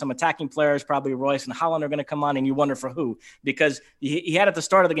 bring on some attacking players, probably Royce and Haaland are going to come on, and you wonder for who, because he had at the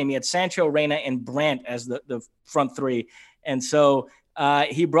start of the game, he had Sancho, Reyna, and Brandt as the front three. And so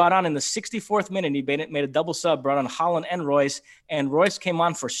he brought on in the 64th minute, he made a double sub, brought on Haaland and Royce came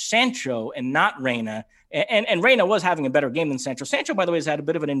on for Sancho and not Reyna. And Reyna was having a better game than Sancho. Sancho, by the way, has had a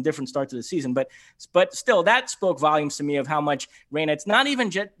bit of an indifferent start to the season, but still, that spoke volumes to me of how much Reyna, it's not even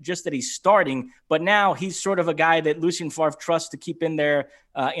just that he's starting, but now he's sort of a guy that Lucien Favre trusts to keep in there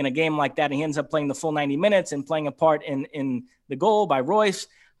in a game like that. And he ends up playing the full 90 minutes and playing a part in the goal by Royce.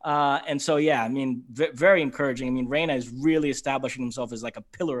 And so, yeah, I mean, very encouraging. I mean, Reyna is really establishing himself as like a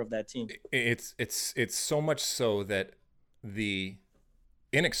pillar of that team. It's so much so that the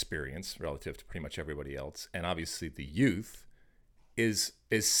inexperience relative to pretty much everybody else, and obviously the youth, is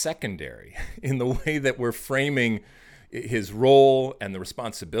secondary in the way that we're framing his role and the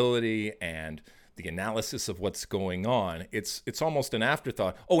responsibility and the analysis of what's going on. It's almost an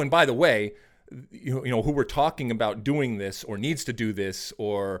afterthought. Oh, and by the way, you know who we're talking about doing this or needs to do this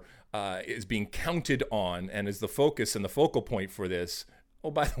or is being counted on and is the focus and the focal point for this. Oh,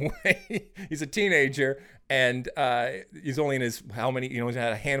 by the way, he's a teenager and he's only in his he's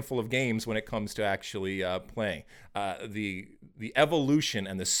had a handful of games when it comes to actually playing. The evolution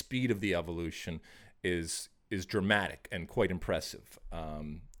and the speed of the evolution is dramatic and quite impressive.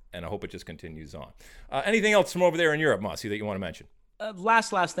 And I hope it just continues on. Anything else from over there in Europe, Mossy, that you want to mention?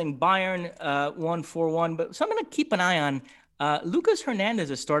 Last thing, Bayern won 4-1, but so I'm going to keep an eye on Lucas Hernandez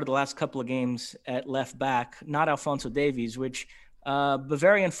has started the last couple of games at left back, not Alphonso Davies, which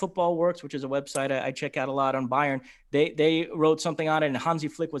Bavarian Football Works, which is a website I check out a lot on Bayern. They wrote something on it, and Hansi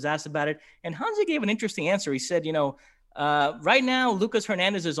Flick was asked about it. And Hansi gave an interesting answer. He said, right now, Lucas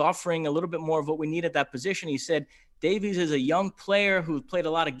Hernandez is offering a little bit more of what we need at that position. He said, Davies is a young player who played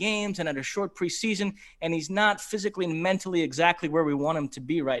a lot of games and had a short preseason, and he's not physically and mentally exactly where we want him to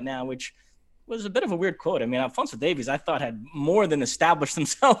be right now, which was a bit of a weird quote. I mean, Alphonso Davies, I thought, had more than established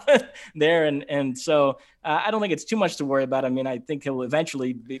himself there. And so I don't think it's too much to worry about. I mean, I think he'll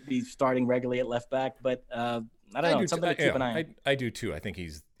eventually be starting regularly at left back, but I don't know. It's something to keep an eye on. I do too. I think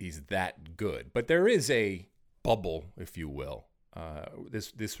he's that good. But there is a bubble, if you will,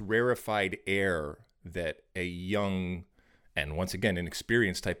 this rarefied air that a young and once again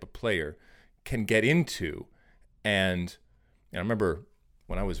inexperienced type of player can get into. And I remember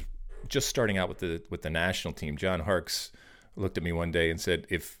when I was just starting out with the national team, John Harkes looked at me one day and said,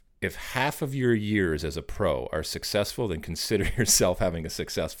 if half of your years as a pro are successful, then consider yourself having a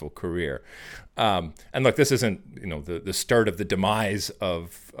successful career. And look, this isn't the start of the demise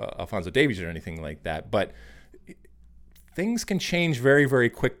of Alphonso Davies or anything like that, but things can change very, very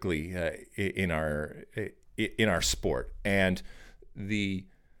quickly in our sport. And the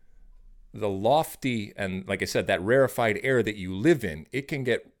lofty and, like I said, that rarefied air that you live in, it can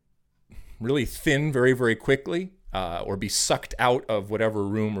get really thin very, very quickly, or be sucked out of whatever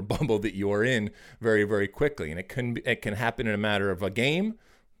room or bubble that you're in very, very quickly. And it can happen in a matter of a game,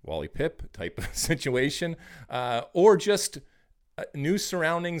 Wally Pipp type of situation, or just new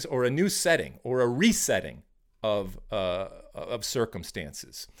surroundings or a new setting or a resetting of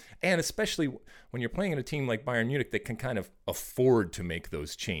circumstances. And especially when you're playing in a team like Bayern Munich that can kind of afford to make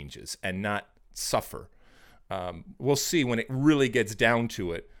those changes and not suffer. We'll see when it really gets down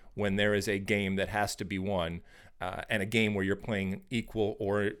to it, when there is a game that has to be won, and a game where you're playing equal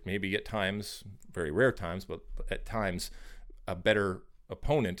or maybe at times, very rare times, but at times a better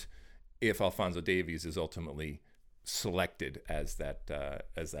opponent, if Alphonso Davies is ultimately selected as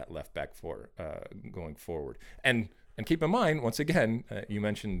that left back for going forward. And keep in mind, once again, you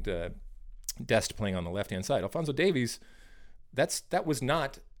mentioned Dest playing on the left-hand side. Alphonso Davies, that was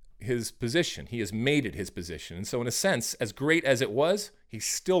not his position. He has made it his position. And so in a sense, as great as it was, he's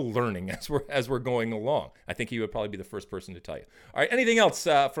still learning as we're going along. I think he would probably be the first person to tell you. All right, anything else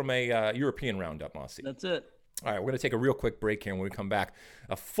from a European roundup, Mossy? That's it. All right, we're going to take a real quick break here. When we come back,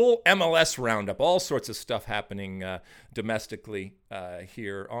 a full MLS roundup, all sorts of stuff happening domestically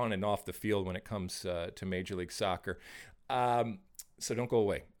here on and off the field when it comes to Major League Soccer. So don't go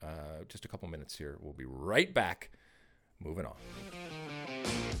away. Just a couple minutes here. We'll be right back. Moving on.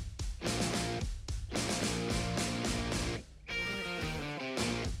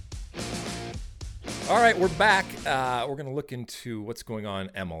 All right, we're back. We're going to look into what's going on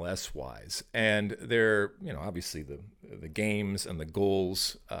MLS-wise. And there, obviously the games and the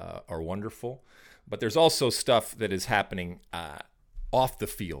goals are wonderful. But there's also stuff that is happening off the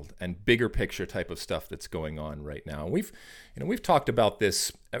field and bigger picture type of stuff that's going on right now. And we've talked about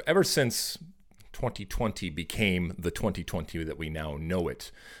this ever since 2020 became the 2020 that we now know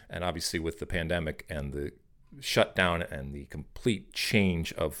it. And obviously with the pandemic and the shutdown and the complete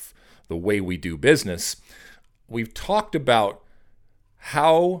change of the way we do business, we've talked about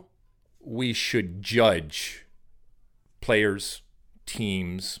how we should judge players,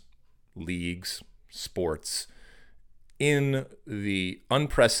 teams, leagues, sports in the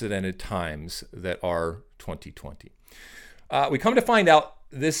unprecedented times that are 2020. We come to find out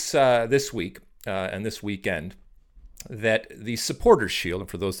this week and this weekend that the Supporters Shield, and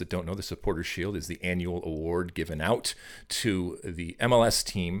for those that don't know, the Supporters Shield is the annual award given out to the MLS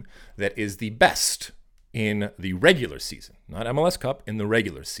team that is the best in the regular season, not MLS Cup, in the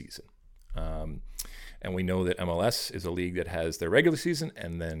regular season. And we know that MLS is a league that has their regular season,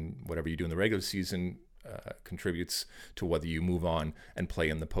 and then whatever you do in the regular season contributes to whether you move on and play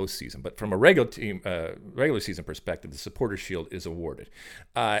in the postseason. But from a regular season perspective, the Supporters Shield is awarded.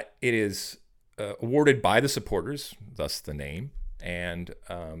 It is awarded by the supporters, thus the name, and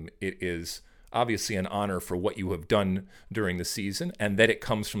it is obviously an honor for what you have done during the season, and that it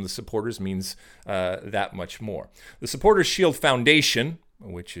comes from the supporters means that much more. The Supporters Shield Foundation,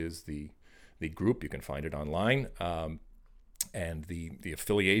 which is the group, you can find it online, and the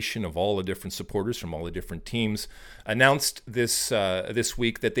affiliation of all the different supporters from all the different teams, announced this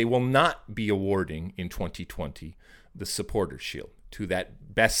week that they will not be awarding in 2020 the Supporters Shield to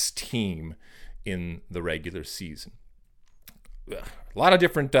that best team in the regular season. A lot of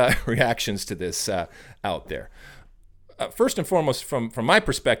different reactions to this out there. First and foremost, from my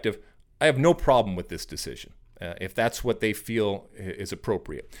perspective, I have no problem with this decision. If that's what they feel is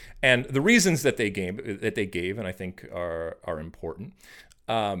appropriate, and the reasons that they gave, and I think are important.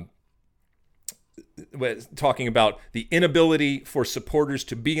 Talking about the inability for supporters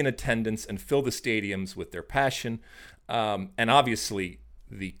to be in attendance and fill the stadiums with their passion, and obviously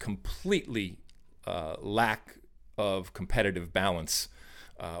the completely lack of competitive balance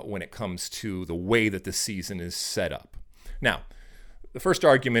when it comes to the way that the season is set up. Now, the first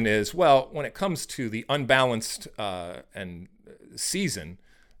argument is, well, when it comes to the unbalanced and season,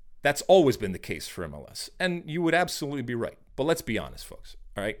 that's always been the case for MLS. And you would absolutely be right. But let's be honest, folks,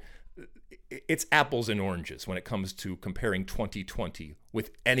 all right? It's apples and oranges when it comes to comparing 2020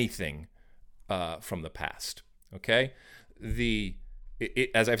 with anything from the past, okay?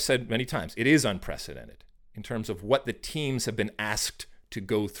 As I've said many times, it is unprecedented in terms of what the teams have been asked to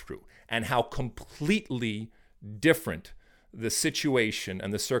go through and how completely different the situation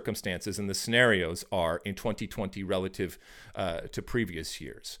and the circumstances and the scenarios are in 2020 relative to previous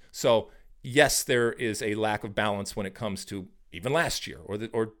years. So yes, there is a lack of balance when it comes to even last year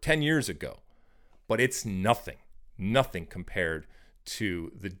or 10 years ago, but it's nothing compared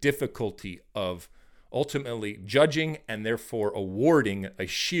to the difficulty of ultimately judging and therefore awarding a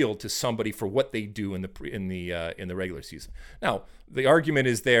shield to somebody for what they do in the regular season. Now, the argument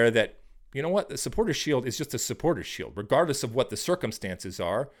is there that, you know what, the Supporters Shield is just a Supporters Shield. Regardless of what the circumstances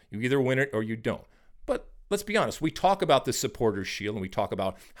are, you either win it or you don't. But let's be honest, we talk about the Supporters Shield and we talk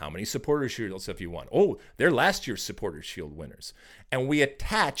about how many Supporters Shields have you won. Oh, they're last year's Supporters Shield winners. And we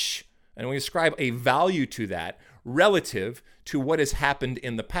attach and we ascribe a value to that relative to what has happened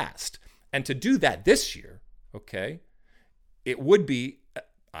in the past. And to do that this year, okay, it would be,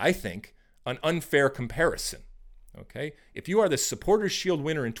 I think, an unfair comparison. Okay, if you are the Supporters Shield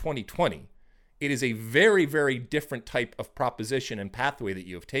winner in 2020, it is a very, very different type of proposition and pathway that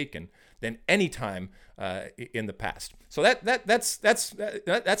you have taken than any time in the past. So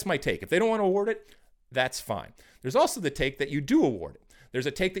that's my take. If they don't want to award it, that's fine. There's also the take that you do award it. There's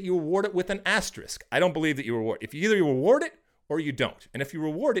a take that you award it with an asterisk. I don't believe that you award it. If you award it or you don't. And if you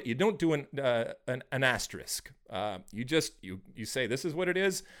reward it, you don't do an asterisk. You say this is what it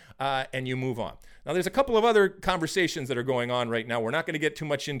is, and you move on. Now, there's a couple of other conversations that are going on right now. We're not going to get too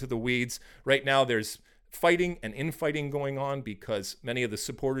much into the weeds. Right now, there's fighting and infighting going on because many of the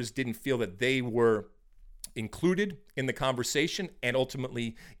supporters didn't feel that they were included in the conversation and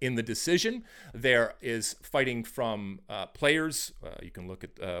ultimately in the decision. There is fighting from players. You can look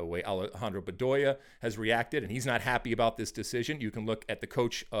at the way Alejandro Bedoya has reacted, and he's not happy about this decision. You can look at the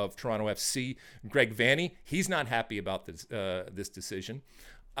coach of Toronto FC, Greg Vanney. He's not happy about this decision.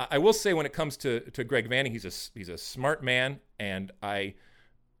 I will say when it comes to Greg Vanney, he's a smart man, and that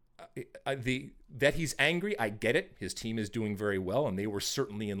he's angry, I get it. His team is doing very well, and they were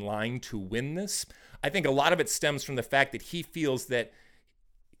certainly in line to win this. I think a lot of it stems from the fact that he feels that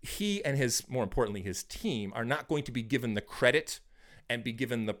he and more importantly, his team are not going to be given the credit and be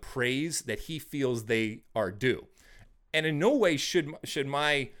given the praise that he feels they are due. And in no way should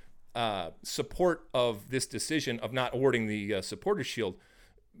my support of this decision of not awarding the Supporters Shield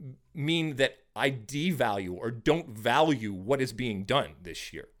mean that I devalue or don't value what is being done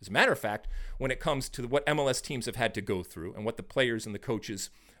this year. As a matter of fact, when it comes to what MLS teams have had to go through and what the players and the coaches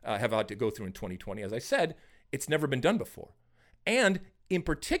have had to go through in 2020, as I said, it's never been done before. And in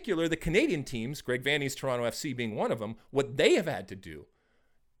particular, the Canadian teams, Greg Vanney's Toronto FC being one of them, what they have had to do,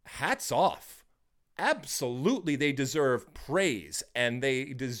 hats off. absolutely they deserve praise, and they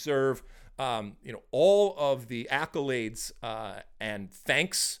deserve all of the accolades and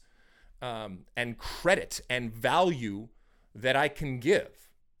thanks and credit and value that I can give.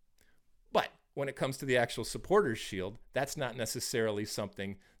 But when it comes to the actual Supporters Shield, that's not necessarily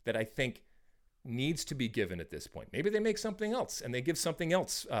something that I think needs to be given at this point. Maybe they make something else and they give something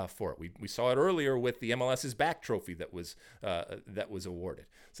else for it. We saw it earlier with the MLS's back trophy that was awarded.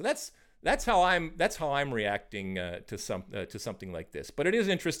 So that's how I'm reacting to something like this. But it is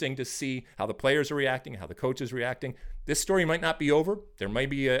interesting to see how the players are reacting, how the coaches are reacting. This story might not be over. There might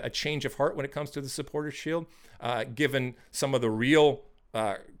be a change of heart when it comes to the Supporters Shield, given some of the real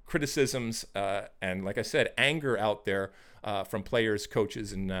criticisms and, like I said, anger out there from players,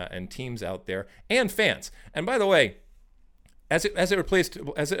 coaches, and teams out there, and fans. And by the way, as it applies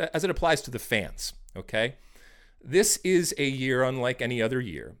to the fans, okay, this is a year unlike any other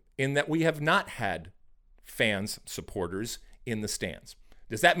year in that we have not had fans, supporters in the stands.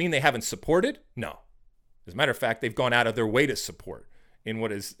 Does that mean they haven't supported? No. As a matter of fact, they've gone out of their way to support in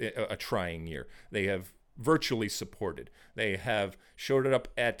what is a trying year. They have virtually supported. They have showed up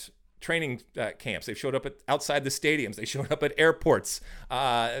at training camps. They've showed up outside the stadiums. They showed up at airports.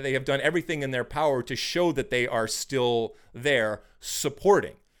 They have done everything in their power to show that they are still there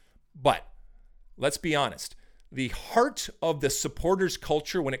supporting. But let's be honest. The heart of the supporters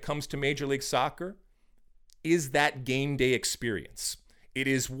culture when it comes to Major League Soccer is that game day experience. It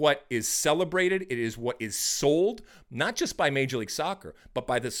is what is celebrated. It is what is sold, not just by Major League Soccer, but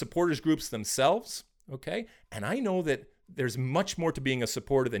by the supporters groups themselves. Okay? And I know that there's much more to being a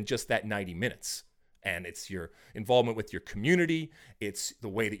supporter than just that 90 minutes. And it's your involvement with your community. It's the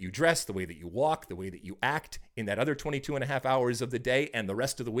way that you dress, the way that you walk, the way that you act in that other 22 and a half hours of the day and the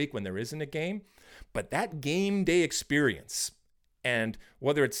rest of the week when there isn't a game. But that game day experience, and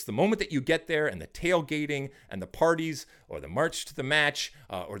whether it's the moment that you get there and the tailgating and the parties or the march to the match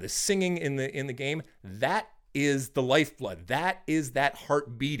or the singing in the game, that is the lifeblood. That is that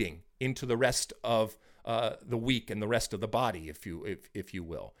heart beating into the rest of the week and the rest of the body, if you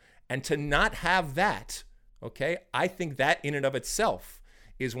will. And to not have that, okay, I think that in and of itself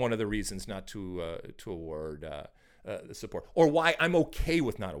is one of the reasons not to award the support, or why I'm okay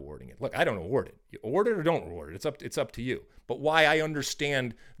with not awarding it. Look, I don't award it. You award it or don't award it. It's up to you. But why I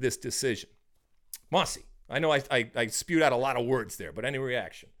understand this decision. Mossy, I know I spewed out a lot of words there, but any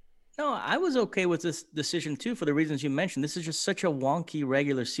reaction? No, I was okay with this decision too for the reasons you mentioned. This is just such a wonky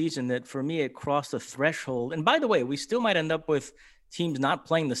regular season that for me it crossed a threshold. And by the way, we still might end up with teams not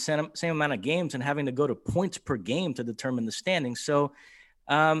playing the same amount of games and having to go to points per game to determine the standings. So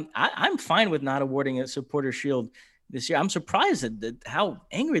I'm fine with not awarding a Supporter Shield this year. I'm surprised at how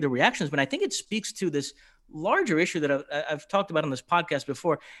angry the reaction has been. I think it speaks to this larger issue that I've talked about on this podcast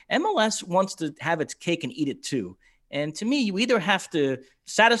before. MLS wants to have its cake and eat it too. And to me, you either have to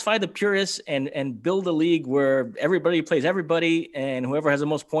satisfy the purists and build a league where everybody plays everybody and whoever has the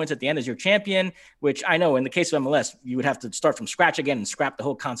most points at the end is your champion, which I know in the case of MLS, you would have to start from scratch again and scrap the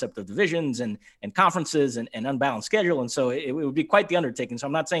whole concept of divisions and conferences and unbalanced schedule. And so it would be quite the undertaking. So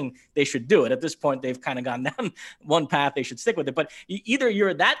I'm not saying they should do it. At this point, they've kind of gone down one path. They should stick with it. But either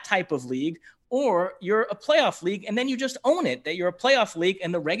you're that type of league or you're a playoff league, and then you just own it, that you're a playoff league,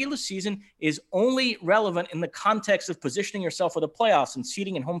 and the regular season is only relevant in the context of positioning yourself for the playoffs and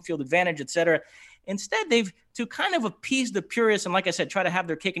seeding and home field advantage, et cetera. Instead, they've, to kind of appease the purists, and like I said, try to have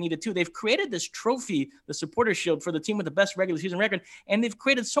their cake and eat it too, they've created this trophy, the Supporters Shield, for the team with the best regular season record, and they've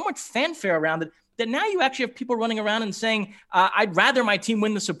created so much fanfare around it that now you actually have people running around and saying, I'd rather my team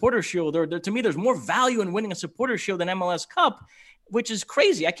win the Supporters Shield, or to me, there's more value in winning a Supporters Shield than MLS Cup, which is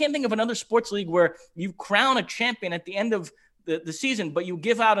crazy. I can't think of another sports league where you crown a champion at the end of the season, but you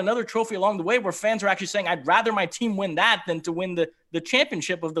give out another trophy along the way where fans are actually saying, I'd rather my team win that than to win the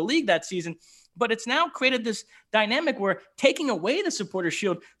championship of the league that season. But it's now created this dynamic where taking away the Supporters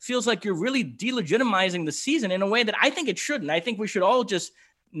Shield feels like you're really delegitimizing the season in a way that I think it shouldn't. I think we should all just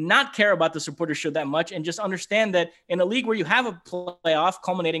not care about the Supporters Shield that much and just understand that in a league where you have a playoff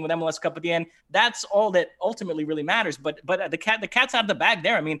culminating with MLS Cup at the end, that's all that ultimately really matters. But the cat's out of the bag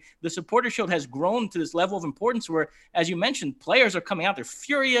there. I mean, the Supporters Shield has grown to this level of importance where, as you mentioned, players are coming out, they're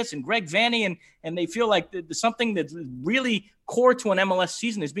furious, and Greg Vanny, and they feel like something that's really core to an MLS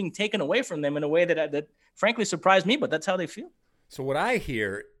season is being taken away from them in a way that frankly surprised me, but that's how they feel. So what I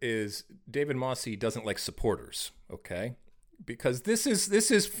hear is David Mossy doesn't like supporters, okay? Because this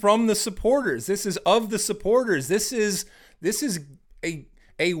is from the supporters. This is of the supporters. This is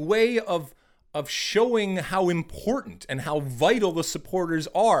a way of showing how important and how vital the supporters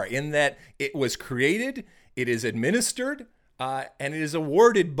are, in that it was created, it is administered, and it is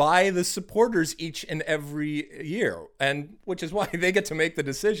awarded by the supporters each and every year, and which is why they get to make the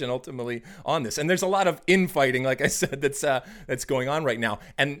decision ultimately on this. And there's a lot of infighting, like I said, that's going on right now.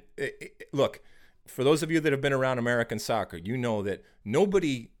 And look, for those of you that have been around American soccer, you know that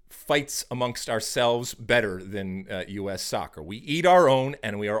nobody fights amongst ourselves better than U.S. soccer. We eat our own,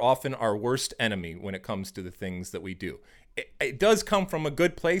 and we are often our worst enemy when it comes to the things that we do. It does come from a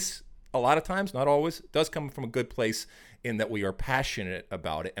good place. A lot of times, not always, it does come from a good place in that we are passionate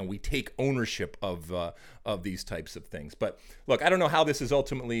about it and we take ownership of these types of things. But look, I don't know how this is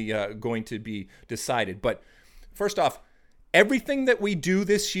ultimately going to be decided. But first off, everything that we do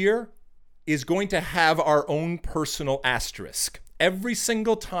this year is going to have our own personal asterisk. Every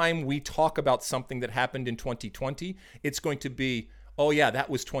single time we talk about something that happened in 2020, it's going to be, oh yeah, that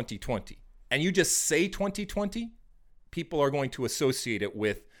was 2020. And you just say 2020, people are going to associate it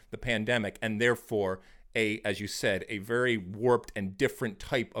with the pandemic, and therefore, as you said, a very warped and different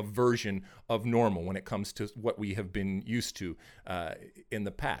type of version of normal when it comes to what we have been used to in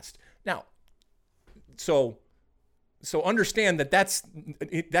the past. Now, so understand that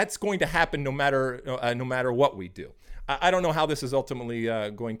that's going to happen no matter what we do. I don't know how this is ultimately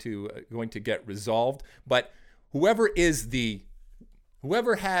going to get resolved, but whoever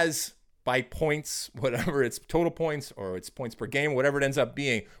has, by points, whatever it's total points or it's points per game, whatever it ends up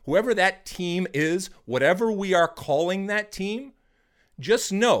being, whoever that team is, whatever we are calling that team,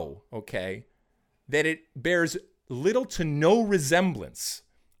 just know, okay, that it bears little to no resemblance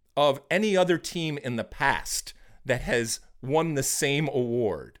of any other team in the past that has won the same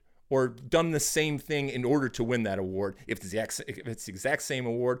award or done the same thing in order to win that award, if it's the exact same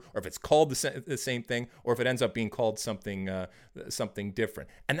award, or if it's called the same thing, or if it ends up being called something different.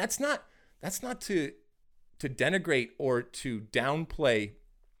 And that's not to denigrate or to downplay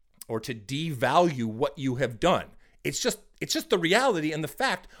or to devalue what you have done. It's just the reality and the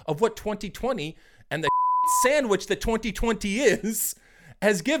fact of what 2020 and the sandwich that 2020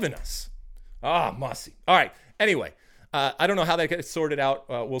 has given us. Mossy. All right. Anyway, I don't know how that gets sorted out.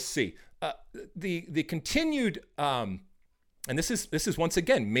 We'll see. The continued, and this is once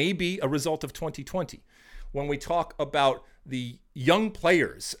again maybe a result of 2020. When we talk about the young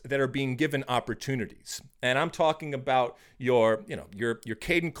players that are being given opportunities, and I'm talking about your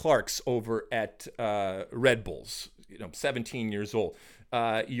Caden Clarks over at Red Bulls, 17 years old.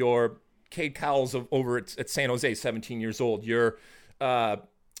 Your Cade Cowles over at San Jose, 17 years old. Your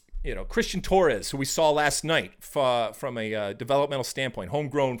Christian Torres, who we saw last night from a developmental standpoint,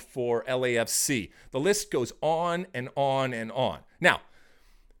 homegrown for LAFC. The list goes on and on and on. Now,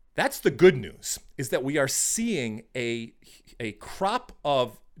 that's the good news, is that we are seeing a crop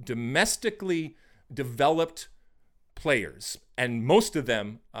of domestically developed players, and most of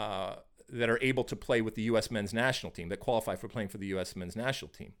them that are able to play with the U.S. men's national team, that qualify for playing for the U.S. men's national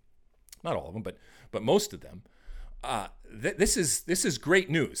team. Not all of them, but most of them. This is great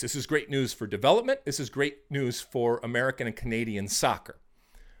news. This is great news for development. This is great news for American and Canadian soccer.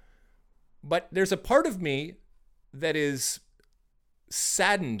 But there's a part of me that is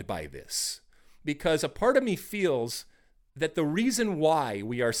saddened by this, because a part of me feels that the reason why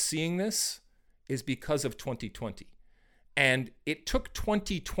we are seeing this is because of 2020. And it took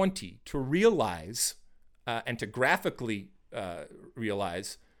 2020 to realize and to graphically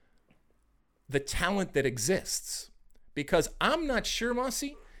realize the talent that exists. Because I'm not sure,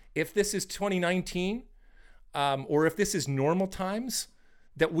 Mossy, if this is 2019 or if this is normal times,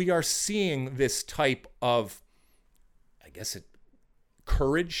 that we are seeing this type of, I guess,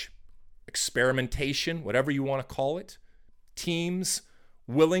 courage, experimentation, whatever you want to call it, teams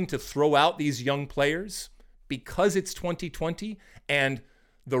willing to throw out these young players because it's 2020 and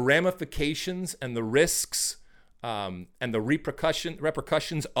the ramifications and the risks and the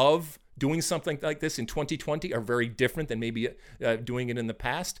repercussions of doing something like this in 2020 are very different than maybe doing it in the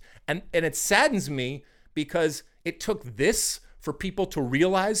past. And it saddens me because it took this for people to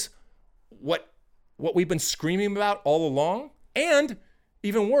realize what we've been screaming about all along. And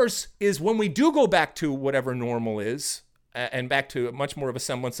even worse is when we do go back to whatever normal is and back to much more of a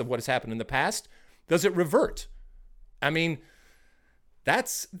semblance of what has happened in the past, does it revert? I mean,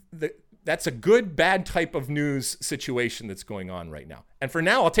 that's a good, bad type of news situation that's going on right now. And for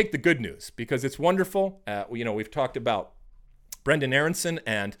now, I'll take the good news because it's wonderful. We've talked about Brendan Aronson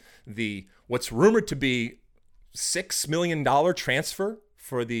and what's rumored to be $6 million transfer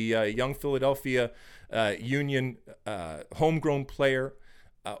for the young Philadelphia Union homegrown player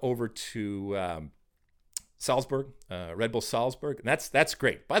over to Salzburg, Red Bull Salzburg. And that's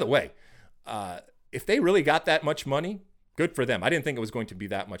great. By the way, if they really got that much money, Good for them. I didn't think it was going to be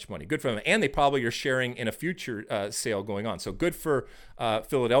that much money. Good for them. And they probably are sharing in a future sale going on. So good for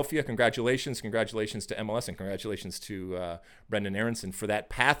Philadelphia. Congratulations. Congratulations to MLS, and congratulations to Brendan Aronson for that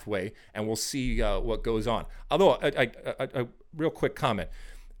pathway. And we'll see what goes on. Although, a real quick comment.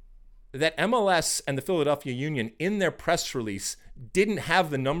 That MLS and the Philadelphia Union in their press release didn't have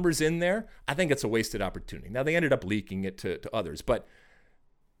the numbers in there, I think it's a wasted opportunity. Now, they ended up leaking it to others, but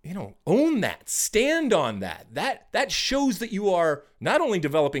own that, stand on that. That shows that you are not only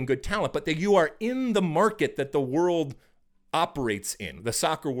developing good talent, but that you are in the market that the world operates in, the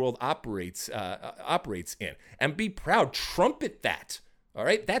soccer world operates in, and be proud, trumpet that. All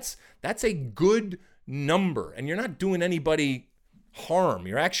right, that's a good number, and you're not doing anybody harm.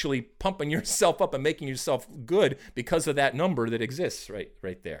 You're actually pumping yourself up and making yourself good because of that number that exists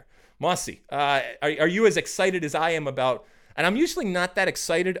right there. Mossy, are you as excited as I am about? And I'm usually not that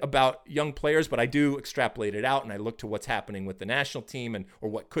excited about young players, but I do extrapolate it out and I look to what's happening with the national team or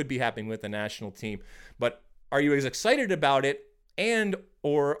what could be happening with the national team. But are you as excited about it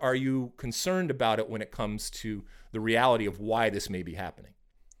or are you concerned about it when it comes to the reality of why this may be happening?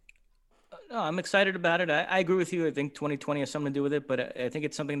 No, I'm excited about it. I agree with you. I think 2020 has something to do with it, but I think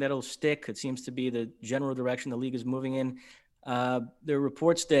it's something that'll stick. It seems to be the general direction the league is moving in. There are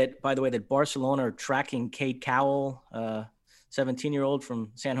reports that, by the way, that Barcelona are tracking Cade Cowell, 17-year-old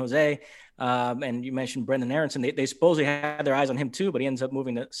from San Jose. And you mentioned Brendan Aronson. They supposedly had their eyes on him too, but he ends up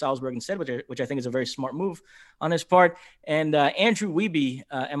moving to Salzburg instead, which I think is a very smart move on his part. And Andrew Wiebe,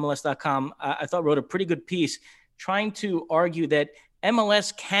 MLS.com, I thought wrote a pretty good piece trying to argue that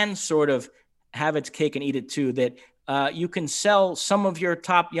MLS can sort of have its cake and eat it too, that you can sell some of your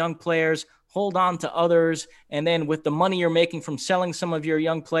top young players, hold on to others, and then with the money you're making from selling some of your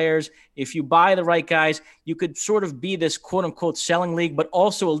young players, if you buy the right guys, you could sort of be this quote-unquote selling league, but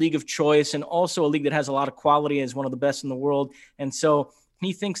also a league of choice and also a league that has a lot of quality, is one of the best in the world. And so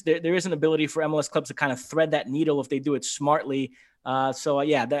he thinks there is an ability for MLS clubs to kind of thread that needle if they do it smartly. It's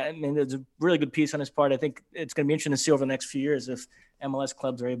a really good piece on his part. I think it's going to be interesting to see over the next few years if MLS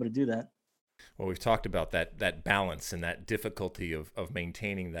clubs are able to do that. Well, we've talked about that balance and that difficulty of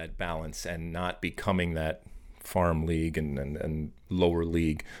maintaining that balance and not becoming that farm league and lower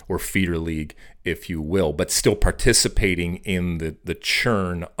league or feeder league, if you will, but still participating in the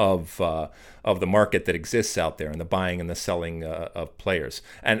churn of the market that exists out there and the buying and the selling of players.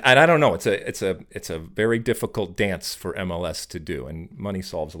 And I don't know, it's a very difficult dance for MLS to do, and money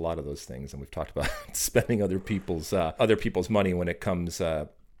solves a lot of those things. And we've talked about spending other people's money when it comes to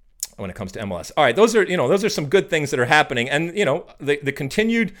MLS. All right, those are some good things that are happening, and the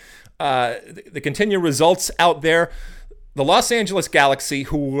continued results out there. The Los Angeles Galaxy,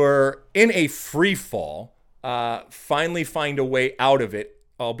 who were in a free fall, finally find a way out of it,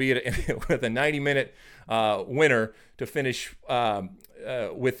 albeit with a 90-minute winner to finish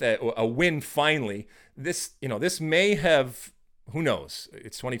with a win finally. This may have, who knows?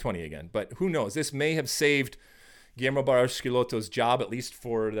 It's 2020 again, but who knows? This may have saved Guillermo Barros-Schelotto's job, at least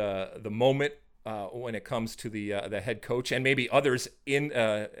for the moment, when it comes to the head coach and maybe others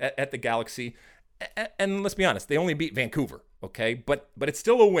at the Galaxy. And let's be honest, they only beat Vancouver, okay? But it's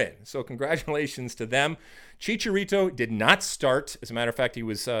still a win. So congratulations to them. Chicharito did not start. As a matter of fact, he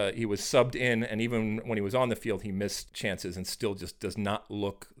was subbed in, and even when he was on the field, he missed chances and still just does not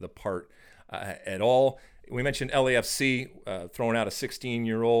look the part at all. We mentioned LAFC throwing out a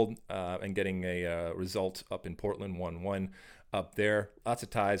 16-year-old and getting a result up in Portland, 1-1 up there. Lots of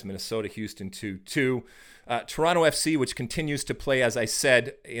ties, Minnesota, Houston 2-2. Toronto FC, which continues to play, as I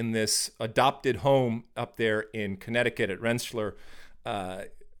said, in this adopted home up there in Connecticut at Rensselaer,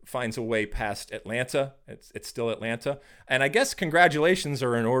 finds a way past Atlanta. It's still Atlanta. And I guess congratulations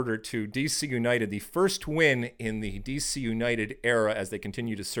are in order to DC United, the first win in the DC United era as they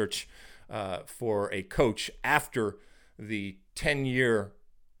continue to search for a coach after the 10-year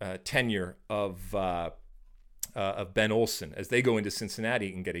tenure of Ben Olsen, as they go into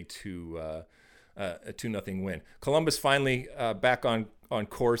Cincinnati and get a 2-0 win. Columbus finally back on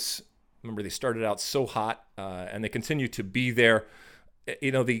course. Remember, they started out so hot, and they continue to be there.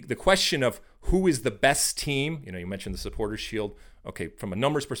 The question of who is the best team, you mentioned the Supporters Shield. Okay, from a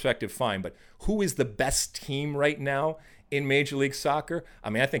numbers perspective, fine, but who is the best team right now in Major League Soccer? I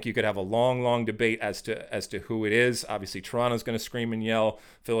mean, I think you could have a long debate as to who it is. Obviously, Toronto's going to scream and yell.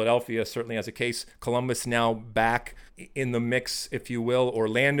 Philadelphia certainly has a case. Columbus now back in the mix, if you will.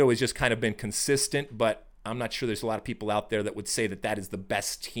 Orlando has just kind of been consistent, but I'm not sure there's a lot of people out there that would say that is the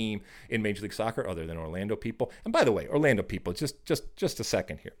best team in Major League Soccer other than Orlando people. And by the way, Orlando people, just a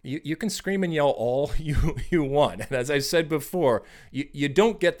second here. You can scream and yell all you want. And as I said before, you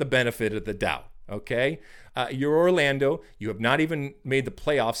don't get the benefit of the doubt. okay? You're Orlando. You have not even made the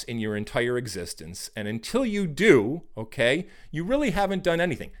playoffs in your entire existence. And until you do, okay, you really haven't done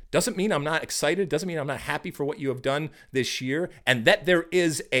anything. Doesn't mean I'm not excited. Doesn't mean I'm not happy for what you have done this year. And that there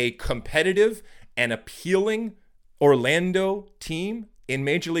is a competitive and appealing Orlando team in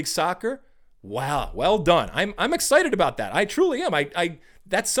Major League Soccer. Wow, well done. I'm excited about that. I truly am.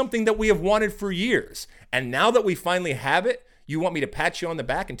 That's something that we have wanted for years. And now that we finally have it, you want me to pat you on the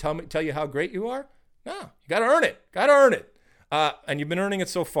back and tell you how great you are? No, you got to earn it. Got to earn it. And you've been earning it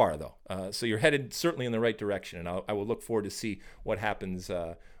so far, though. So you're headed certainly in the right direction. And I will look forward to see what happens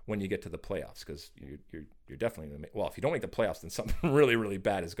when you get to the playoffs, because you're definitely going to make. Well, if you don't make the playoffs, then something really, really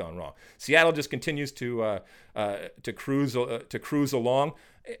bad has gone wrong. Seattle just continues to cruise along.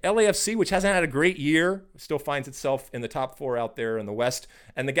 LAFC, which hasn't had a great year, still finds itself in the top 4 out there in the West.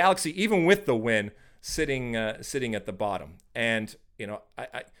 And the Galaxy, even with the win, sitting at the bottom. And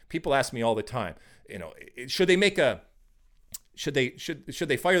people ask me all the time, should they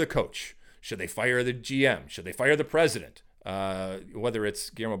fire the coach? Should they fire the GM? Should they fire the president? Whether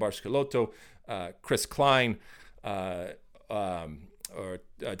it's Guillermo Barcelotto, Chris Klein, or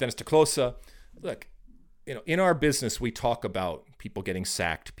Dennis Teclosa. Look, in our business, we talk about people getting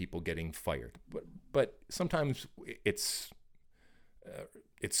sacked, people getting fired, but sometimes it's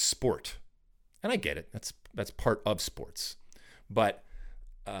sport. And I get it. That's part of sports. But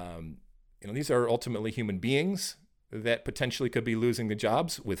these are ultimately human beings that potentially could be losing the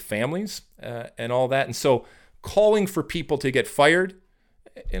jobs with families and all that. And so calling for people to get fired,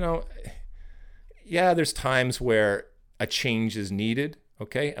 there's times where a change is needed.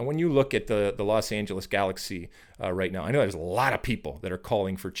 Okay. And when you look at the Los Angeles Galaxy right now, I know there's a lot of people that are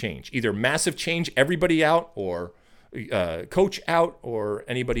calling for change, either massive change, everybody out, or coach out, or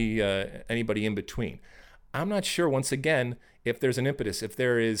anybody in between. I'm not sure, once again, if there's an impetus, if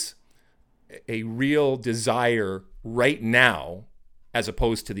there is a real desire right now, as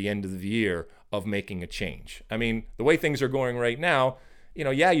opposed to the end of the year, of making a change. I mean, the way things are going right now,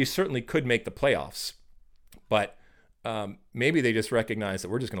 you certainly could make the playoffs, but maybe they just recognize that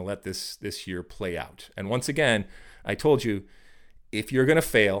we're just going to let this year play out. And once again, I told you, if you're going to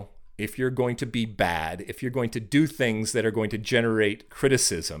fail, if you're going to be bad, if you're going to do things that are going to generate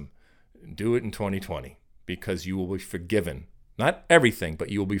criticism, do it in 2020, because you will be forgiven. Not everything, but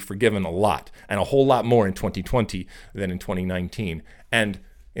you will be forgiven a lot, and a whole lot more in 2020 than in 2019. And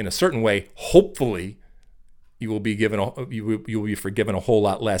in a certain way, hopefully, you will be forgiven a whole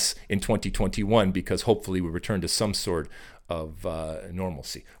lot less in 2021, because hopefully we return to some sort of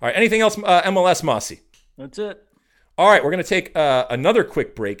normalcy. All right, anything else, MLS Mossy? That's it. All right, we're going to take another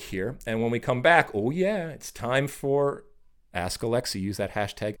quick break here, and when we come back, it's time for Ask Alexi. Use that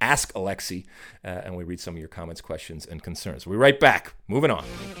hashtag Ask Alexi, and we read some of your comments, questions, and concerns. We'll be right back. Moving on.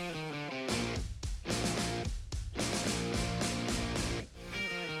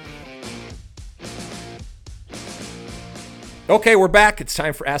 Okay, we're back. It's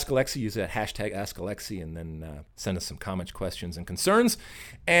time for Ask Alexi. Use that hashtag Ask Alexi, and then send us some comments, questions, and concerns,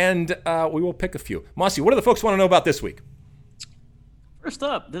 and we will pick a few. Mossy, what do the folks want to know about this week? First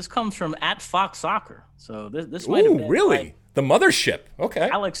up, this comes from @FoxSoccer. So this might have been really the mothership. Okay,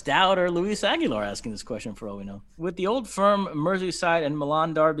 Alex Dowd or Luis Aguilar asking this question, for all we know. With the Old Firm, Merseyside, and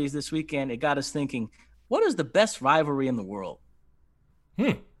Milan derbies this weekend, it got us thinking: what is the best rivalry in the world?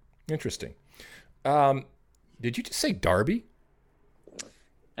 Interesting. Did you just say derby?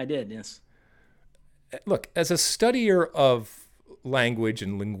 I did, yes. Look, as a studier of language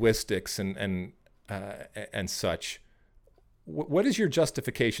and linguistics and such, what is your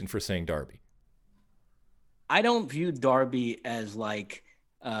justification for saying derby? I don't view derby as like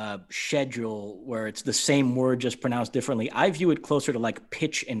schedule where it's the same word just pronounced differently. I view it closer to like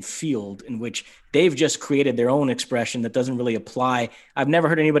pitch and field, in which they've just created their own expression that doesn't really apply. I've never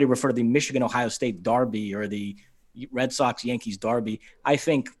heard anybody refer to the Michigan-Ohio State derby or the Red Sox-Yankees derby. I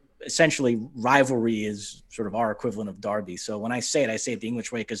think essentially rivalry is sort of our equivalent of derby. So when I say it the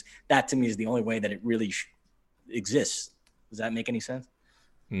English way, because that to me is the only way that it really exists. Does that make any sense?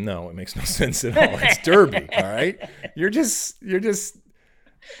 No, it makes no sense at all. It's derby, all right? You're just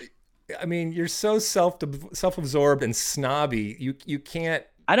I mean, you're so self-absorbed and snobby. You can't.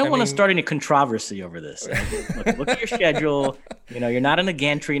 I don't want to start any controversy over this. Look at your schedule. You're not in a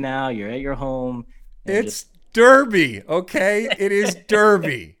gantry now. You're at your home. It's derby, okay? It is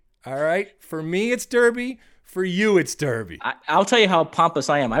derby, all right? For me, it's derby. For you, it's derby. I'll tell you how pompous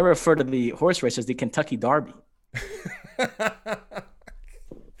I am. I refer to the horse race as the Kentucky Derby.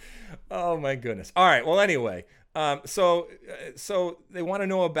 Oh, my goodness. All right, well, anyway, so they want to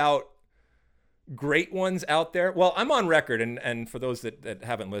know about great ones out there. Well, I'm on record, and for those that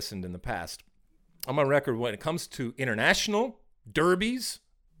haven't listened in the past, I'm on record when it comes to international derbies,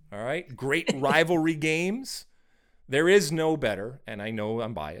 all right, great rivalry games. There is no better, and I know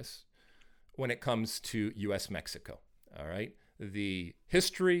I'm biased, when it comes to U.S.-Mexico, all right? The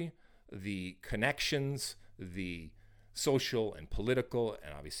history, the connections, the social and political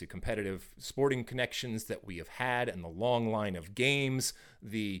and obviously competitive sporting connections that we have had, and the long line of games,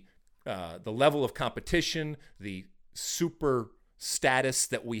 the level of competition, the super status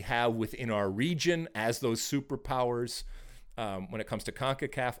that we have within our region as those superpowers. When it comes to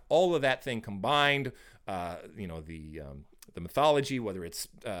CONCACAF, all of that thing combined, the mythology, whether it's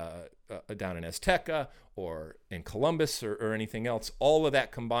down in Azteca or in Columbus or anything else, all of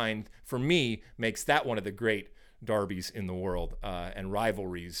that combined, for me, makes that one of the great derbies in the world and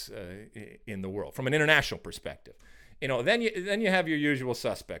rivalries in the world from an international perspective. Then you have your usual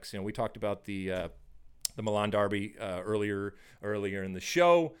suspects. We talked about the Milan derby earlier in the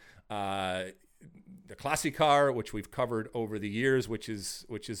show. The Classicar, which we've covered over the years, which is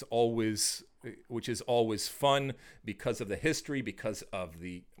always fun because of the history, because of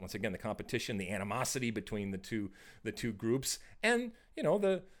the competition, the animosity between the two groups, and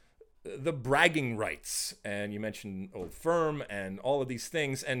the bragging rights. And you mentioned Old Firm and all of these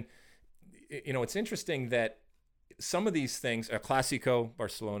things, and it's interesting that some of these things, Clásico,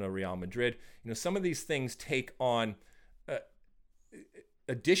 Barcelona, Real Madrid, some of these things take on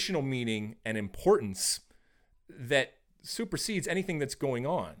additional meaning and importance that supersedes anything that's going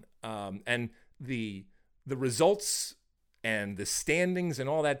on. And the results and the standings and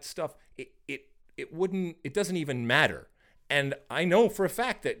all that stuff, it doesn't even matter. And I know for a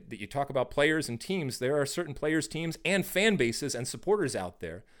fact that you talk about players and teams, there are certain players, teams, and fan bases and supporters out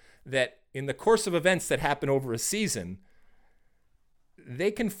there that in the course of events that happen over a season,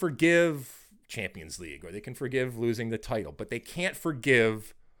 they can forgive Champions League or they can forgive losing the title, but they can't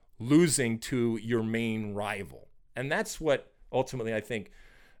forgive losing to your main rival. And that's what ultimately I think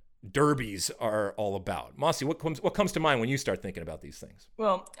derbies are all about. Mossy, what comes to mind when you start thinking about these things?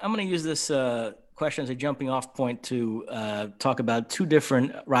 Well, I'm going to use this question as a jumping off point to talk about two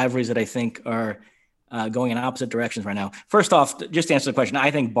different rivalries that I think are going in opposite directions right now. First off, just to answer the question,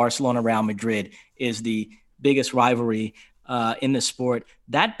 I think Barcelona-Real Madrid is the biggest rivalry in the sport.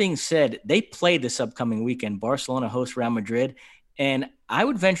 That being said, they play this upcoming weekend. Barcelona hosts Real Madrid. And I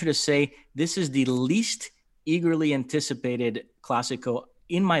would venture to say this is the least eagerly anticipated Clásico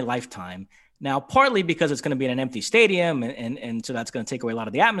in my lifetime. Now, partly because it's going to be in an empty stadium, and so that's going to take away a lot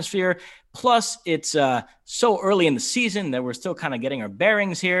of the atmosphere. Plus, it's so early in the season that we're still kind of getting our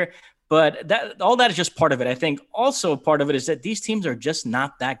bearings here. But all that is just part of it. I think also part of it is that these teams are just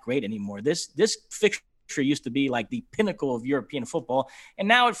not that great anymore. This fixture used to be like the pinnacle of European football, and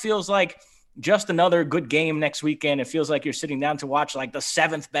now it feels like just another good game next weekend. It feels like you're sitting down to watch like the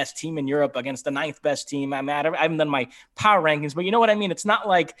 7th best team in Europe against the 9th best team. I haven't done my power rankings, but you know what I mean? It's not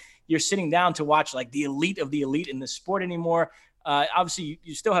like you're sitting down to watch like the elite of the elite in the sport anymore. Obviously,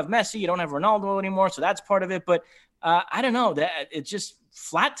 you still have Messi. You don't have Ronaldo anymore, so that's part of it. But I don't know. That it's just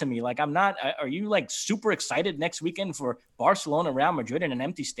flat to me. Like I'm not. Are you like super excited next weekend for Barcelona, Real Madrid in an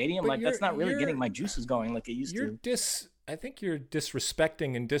empty stadium? Like that's not really getting my juices going like it used to. I think you're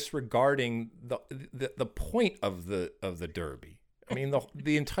disrespecting and disregarding the point of the derby. I mean,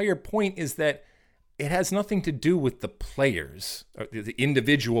 the entire point is that it has nothing to do with the players, or the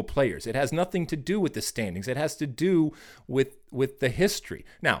individual players. It has nothing to do with the standings. It has to do with the history.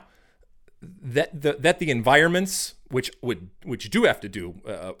 Now, that the environments, which do have to do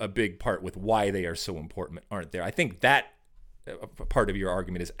a big part with why they are so important, aren't there? I think that part of your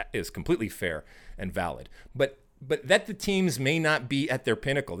argument is completely fair and valid. But that the teams may not be at their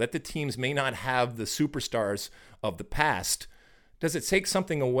pinnacle, that the teams may not have the superstars of the past, does it take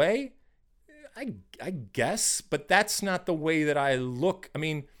something away? I guess, but that's not the way that I look. I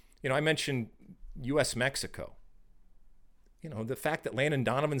mean, I mentioned U.S.-Mexico. The fact that Landon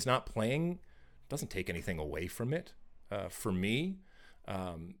Donovan's not playing doesn't take anything away from it for me.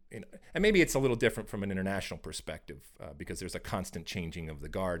 And maybe it's a little different from an international perspective because there's a constant changing of the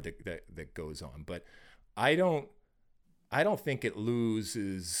guard that goes on. But I don't think it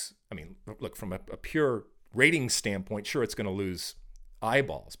loses. I mean, look, from a pure rating standpoint, sure, it's going to lose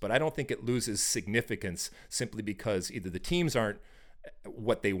eyeballs, but I don't think it loses significance simply because either the teams aren't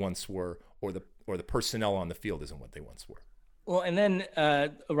what they once were, or the personnel on the field isn't what they once were. Well, and then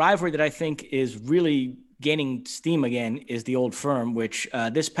a rivalry that I think is really gaining steam again is the Old Firm, which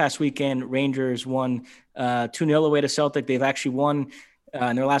this past weekend Rangers won 2-0 away to Celtic. They've actually won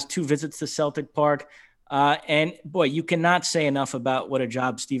in their last 2 visits to Celtic Park. And boy, you cannot say enough about what a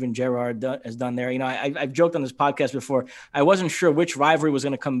job Steven Gerrard has done there. I've joked on this podcast before. I wasn't sure which rivalry was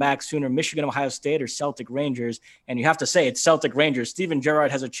going to come back sooner, Michigan, Ohio State, or Celtic Rangers. And you have to say it's Celtic Rangers. Steven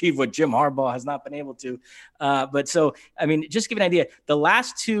Gerrard has achieved what Jim Harbaugh has not been able to. Just give you an idea. The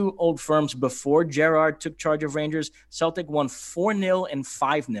last two old firms before Gerrard took charge of Rangers, Celtic won 4-0 and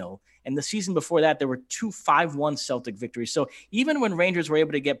 5-0. And the season before that, there were 2 5-1 Celtic victories. So even when Rangers were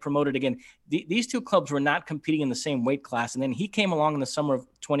able to get promoted again, these two clubs were not competing in the same weight class. And then he came along in the summer of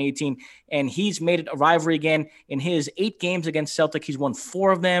 2018, and he's made it a rivalry again. In his 8 games against Celtic, he's won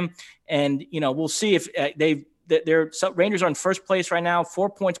 4 of them. And, we'll see if their Rangers are in first place right now, 4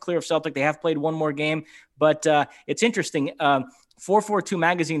 points clear of Celtic. They have played one more game. But it's interesting. 442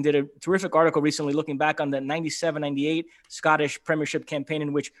 Magazine did a terrific article recently looking back on the 97-98 Scottish Premiership campaign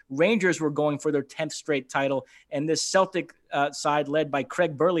in which Rangers were going for their 10th straight title. And this Celtic side, led by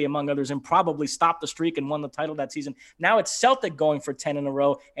Craig Burley, among others, and probably stopped the streak and won the title that season. Now it's Celtic going for 10 in a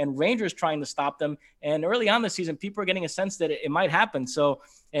row and Rangers trying to stop them. And early on this season, people are getting a sense that it might happen. So,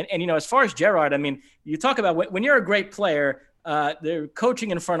 and as far as Gerrard, you talk about when you're a great player, the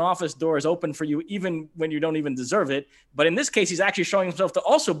coaching and front office door is open for you even when you don't even deserve it. But in this case, he's actually showing himself to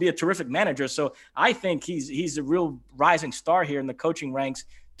also be a terrific manager. So I think he's a real rising star here in the coaching ranks,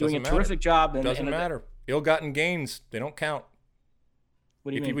 doing a terrific job. Doesn't matter. Ill-gotten gains, they don't count.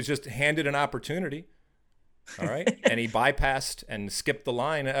 What do you mean? He was just handed an opportunity, all right, and he bypassed and skipped the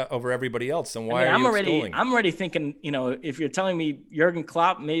line over everybody else, then why are you extolling? I'm already thinking, if you're telling me Jurgen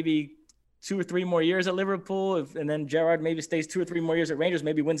Klopp maybe 2 or 3 more years at Liverpool, and then Gerrard maybe stays 2 or 3 more years at Rangers,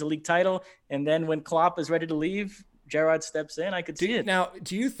 maybe wins a league title, and then when Klopp is ready to leave, Gerrard steps in. I could see it. Now,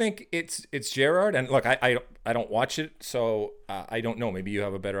 do you think it's Gerrard? And look, I don't watch it, so I don't know. Maybe you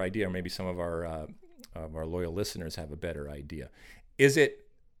have a better idea, or maybe some of our loyal listeners have a better idea. Is it?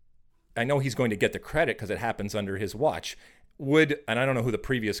 I know he's going to get the credit because it happens under his watch. And I don't know who the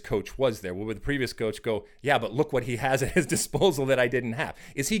previous coach was there. Would the previous coach go, yeah, but look what he has at his disposal that I didn't have?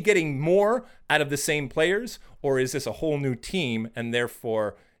 Is he getting more out of the same players, or is this a whole new team and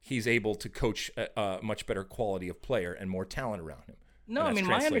therefore he's able to coach a much better quality of player and more talent around him? No,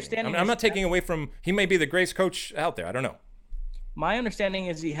 my understanding I'm not taking away from, he may be the greatest coach out there. I don't know. My understanding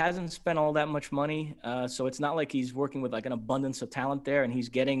is he hasn't spent all that much money. So it's not like he's working with like an abundance of talent there, and he's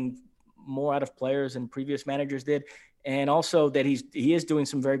getting more out of players than previous managers did. And also that he is doing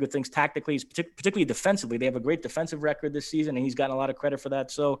some very good things tactically, particularly defensively. They have a great defensive record this season, and he's gotten a lot of credit for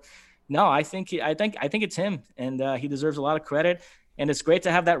that. So, no, I think it's him, and he deserves a lot of credit. And it's great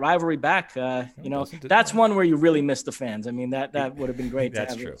to have that rivalry back. That's one where you really miss the fans. That would have been great to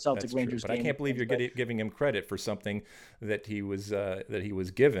have the Celtic Rangers. But I can't believe you're giving him credit for something that he was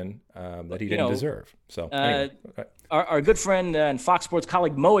given that he didn't deserve. So anyway. Our good friend and Fox Sports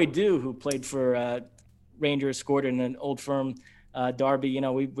colleague Moe Dew, who played for Rangers, scored in an Old Firm derby.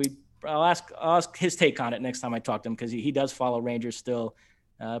 I'll ask his take on it next time I talk to him, because he does follow Rangers still.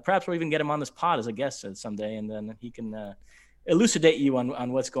 Perhaps we'll even get him on this pod as a guest someday, and then he can elucidate you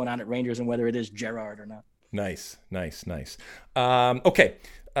on what's going on at Rangers and whether it is Gerrard or not. Nice. Okay.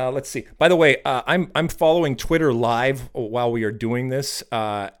 Let's see. By the way, I'm following Twitter live while we are doing this,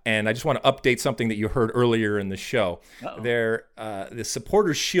 and I just want to update something that you heard earlier in the show. The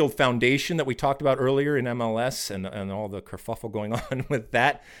Supporters Shield Foundation that we talked about earlier in MLS and all the kerfuffle going on with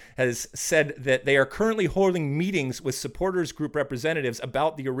that has said that they are currently holding meetings with supporters group representatives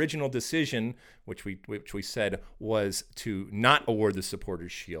about the original decision, which we said was to not award the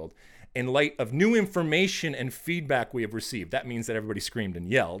Supporters Shield, in light of new information and feedback we have received. That means that everybody screamed and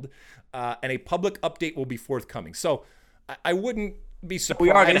yelled, and a public update will be forthcoming. So I wouldn't be surprised.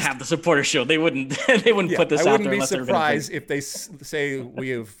 We are going to have the Supporter Shield. They wouldn't put this out there. I wouldn't be surprised if they say we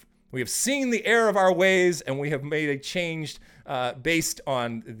have seen the error of our ways and we have made a change based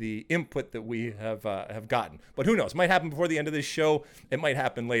on the input that we have gotten. But who knows? It might happen before the end of this show. It might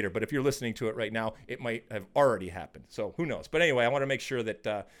happen later. But if you're listening to it right now, it might have already happened. So who knows? But anyway, I want to make sure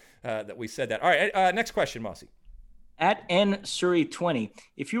that that we said that. All right. Next question, Mossy. At NSuri20,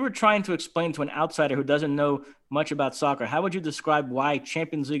 if you were trying to explain to an outsider who doesn't know much about soccer, how would you describe why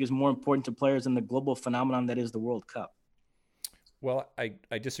Champions League is more important to players than the global phenomenon that is the World Cup? Well,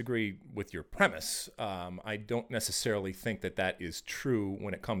 I disagree with your premise. I don't necessarily think that is true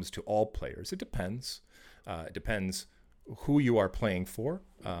when it comes to all players. It depends. It depends who you are playing for.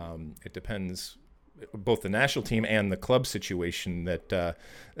 It depends both the national team and the club situation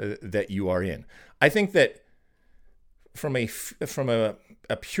that you are in. I think that from a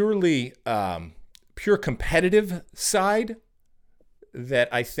purely pure competitive side, that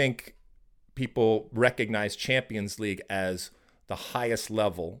I think people recognize Champions League as the highest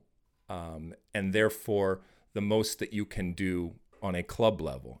level and therefore the most that you can do on a club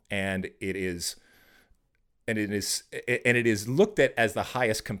level. And it is looked at as the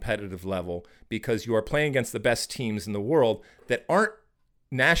highest competitive level because you are playing against the best teams in the world that aren't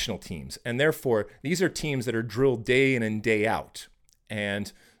national teams. And therefore, these are teams that are drilled day in and day out.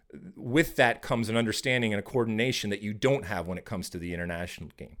 And with that comes an understanding and a coordination that you don't have when it comes to the international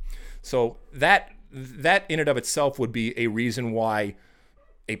game. So that in and of itself would be a reason why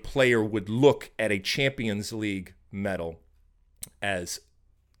a player would look at a Champions League medal as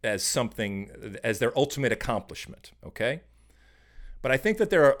something, as their ultimate accomplishment, okay? But I think that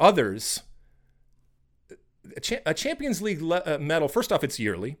there are others. A Champions League medal, first off, it's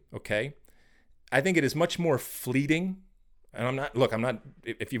yearly, okay? I think it is much more fleeting. And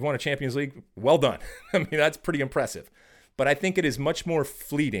if you've won a Champions League, well done. I mean, that's pretty impressive. But I think it is much more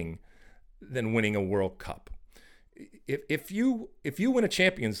fleeting than winning a World Cup. If you win a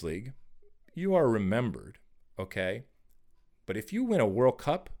Champions League, you are remembered, okay? But if you win a World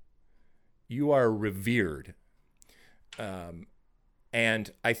Cup, you are revered.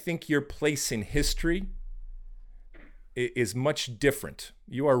 And I think your place in history is much different.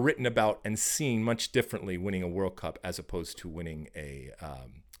 You are written about and seen much differently winning a World Cup as opposed to winning a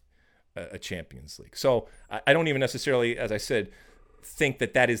Champions League. So I don't even necessarily, as I said, think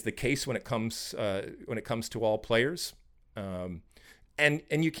that is the case when it comes to all players. And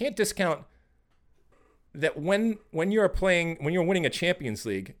you can't discount that when you're winning a Champions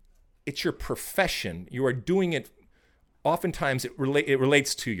League, it's your profession. You are doing it. Oftentimes it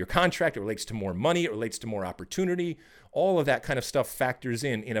relates to your contract. It relates to more money. It relates to more opportunity. All of that kind of stuff factors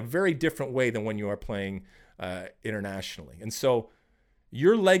in a very different way than when you are playing internationally. And so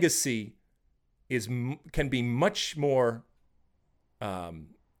your legacy can be much more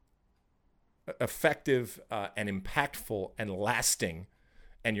effective and impactful and lasting,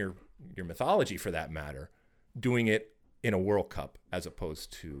 and your mythology for that matter, doing it in a World Cup as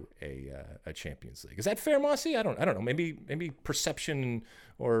opposed to a Champions League. Is that fair, Mossy? I don't know. Maybe perception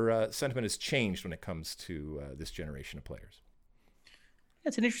or sentiment has changed when it comes to this generation of players.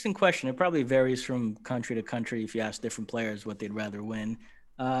 That's an interesting question. It probably varies from country to country if you ask different players what they'd rather win.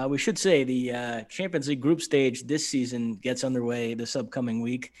 We should say the Champions League group stage this season gets underway this upcoming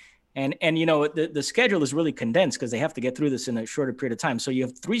week. And you know, the schedule is really condensed because they have to get through this in a shorter period of time. So you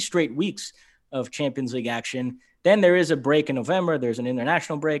have 3 straight weeks of Champions League action. Then there is a break in November. There's an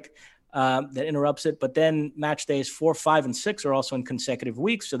international break that interrupts it. But then match days 4, 5, and 6 are also in consecutive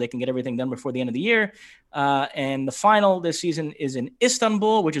weeks, so they can get everything done before the end of the year. And the final this season is in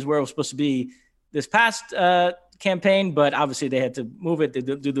Istanbul, which is where it was supposed to be this past campaign. But obviously they had to move it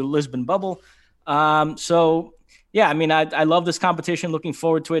due to the Lisbon bubble. So, yeah, I mean, I love this competition. Looking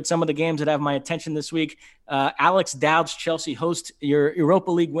forward to it. Some of the games that have my attention this week, Alex Dowd's Chelsea host your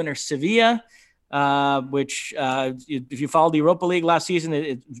Europa League winner Sevilla, which if you followed the Europa League last season,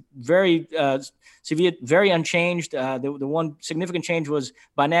 it's very Sevilla very unchanged. The one significant change was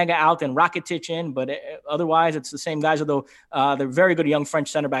Banega out and Rakitic in, but otherwise it's the same guys. Although the very good young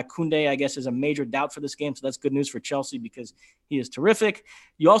French center back Koundé, I guess, is a major doubt for this game, so that's good news for Chelsea because he is terrific.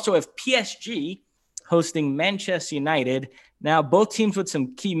 You also have PSG hosting Manchester United. Now, both teams with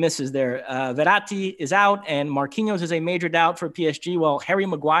some key misses there. Verratti is out, and Marquinhos is a major doubt for PSG, while Harry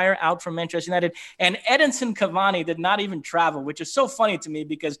Maguire out from Manchester United. And Edinson Cavani did not even travel, which is so funny to me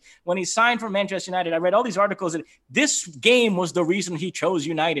because when he signed for Manchester United, I read all these articles that this game was the reason he chose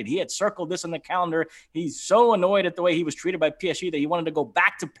United. He had circled this on the calendar. He's so annoyed at the way he was treated by PSG that he wanted to go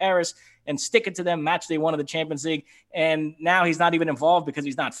back to Paris and stick it to them match day 1 of the Champions League. And now he's not even involved because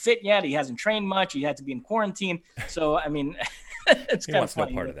he's not fit yet. He hasn't trained much. He had to be in quarantine. So, I mean, it's kind of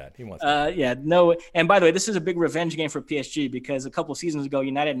funny. He wants no part of that. He wants yeah, no. And by the way, this is a big revenge game for PSG because a couple of seasons ago,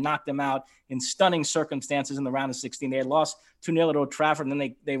 United knocked them out in stunning circumstances in the round of 16. They had lost 2-0 at Old Trafford, and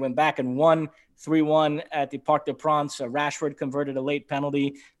then they went back and won 3-1 at the Parc des Princes. Rashford converted a late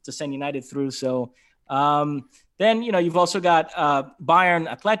penalty to send United through. So, then, you know, you've also got Bayern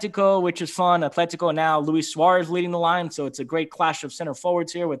Atletico, which is fun. Atletico now, Luis Suarez leading the line. So it's a great clash of center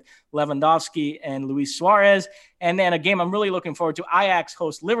forwards here with Lewandowski and Luis Suarez. And then a game I'm really looking forward to, Ajax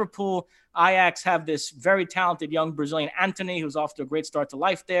host Liverpool. Ajax have this very talented young Brazilian Antony, who's off to a great start to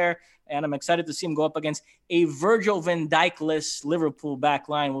life there. And I'm excited to see him go up against a Virgil van Dijk-less Liverpool back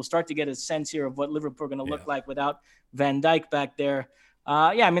line. We'll start to get a sense here of what Liverpool are going to look like without Van Dijk back there.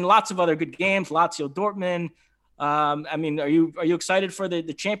 Yeah, I mean, lots of other good games. Lazio Dortmund. I mean, are you excited for the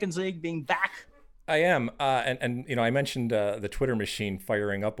Champions League being back? I am. And you know, I mentioned the Twitter machine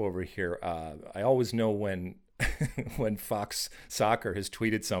firing up over here. I always know when when Fox Soccer has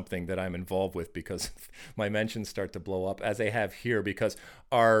tweeted something that I'm involved with, because my mentions start to blow up, as they have here, because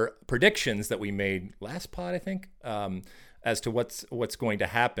our predictions that we made last pod, I think, as to what's going to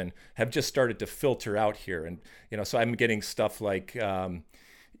happen have just started to filter out here. And, so I'm getting stuff like,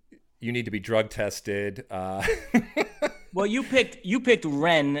 you need to be drug tested. Well, you picked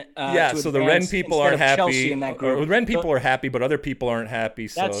Rennes. So the Rennes people aren't happy. Chelsea in that group. Or Rennes people are happy, but other people aren't happy.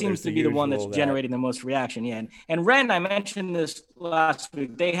 So that seems to be the one that's generating the most reaction. Yeah, and Rennes, I mentioned this last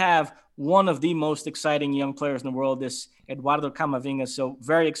week. They have one of the most exciting young players in the world, this Eduardo Camavinga. So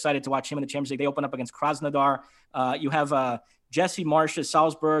very excited to watch him in the Champions League. They open up against Krasnodar. You have Jesse Marsh at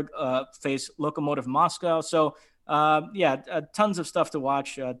Salzburg face Lokomotiv Moscow. So tons of stuff to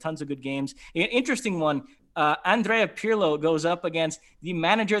watch. Tons of good games. An interesting one. Andrea Pirlo goes up against the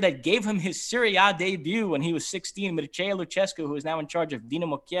manager that gave him his Serie A debut when he was 16, Mircea Lucescu, who is now in charge of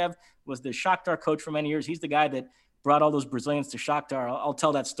Dinamo Kiev, was the Shakhtar coach for many years. He's the guy that brought all those Brazilians to Shakhtar. I'll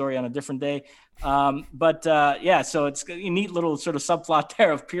tell that story on a different day. So it's a neat little sort of subplot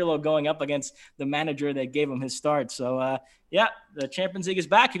there of Pirlo going up against the manager that gave him his start. So, the Champions League is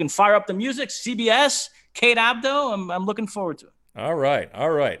back. You can fire up the music, CBS, Kate Abdo. I'm looking forward to it. All right.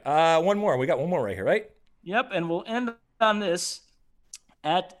 One more. We got one more right here, right? Yep, and we'll end on this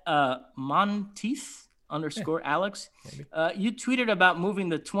at Monteith _ Alex. You tweeted about moving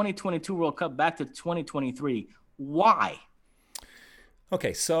the 2022 World Cup back to 2023. Why?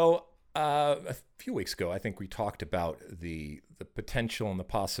 Okay, so a few weeks ago, I think we talked about the potential and the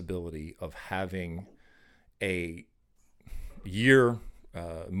possibility of having a year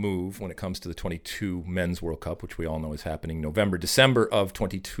move when it comes to the 22 Men's World Cup, which we all know is happening November, December of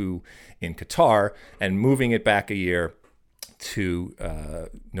 22 in Qatar, and moving it back a year to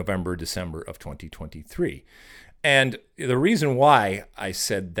November, December of 2023. And the reason why I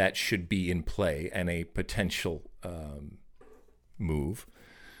said that should be in play and a potential move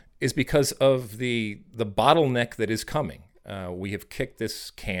is because of the bottleneck that is coming. We have kicked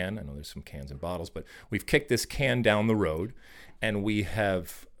this can, I know there's some cans and bottles, but we've kicked this can down the road, and we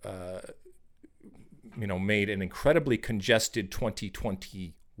have made an incredibly congested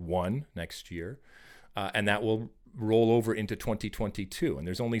 2021 next year, and that will roll over into 2022. And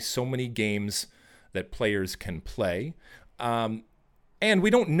there's only so many games that players can play. And we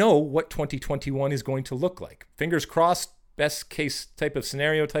don't know what 2021 is going to look like. Fingers crossed, best case type of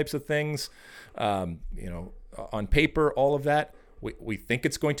scenario types of things, on paper, all of that. We think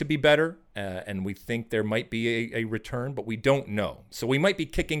it's going to be better, and we think there might be a return, but we don't know. So we might be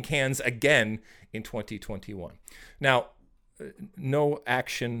kicking cans again in 2021. Now, no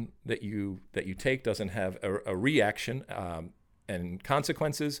action that you take doesn't have a reaction and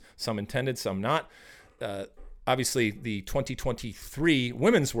consequences, some intended, some not. Obviously, the 2023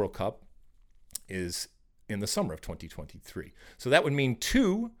 Women's World Cup is in the summer of 2023. So that would mean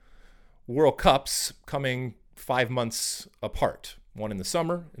 2 World Cups coming 5 months apart. One in the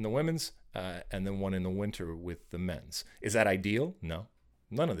summer in the women's, and then one in the winter with the men's. Is that ideal? No.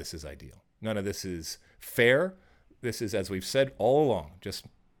 None of this is ideal. None of this is fair. This is, as we've said all along, just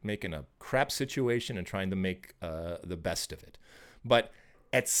making a crap situation and trying to make the best of it. But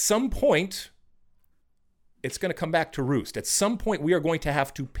at some point, it's going to come back to roost. At some point, we are going to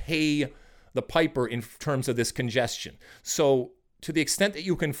have to pay the piper in terms of this congestion. So to the extent that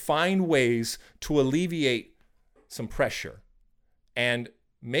you can find ways to alleviate some pressure and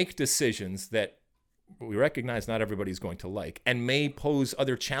make decisions that we recognize not everybody's going to like and may pose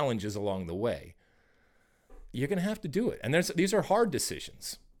other challenges along the way, you're going to have to do it. And these are hard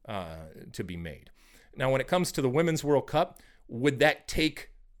decisions to be made. Now, when it comes to the Women's World Cup, would that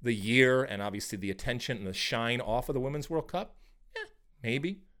take the year and obviously the attention and the shine off of the Women's World Cup? Yeah,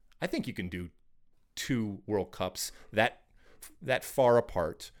 maybe. I think you can do 2 World Cups that far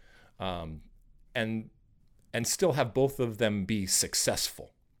apart, and still have both of them be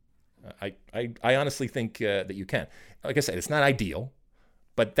successful. I honestly think that you can. Like I said, it's not ideal,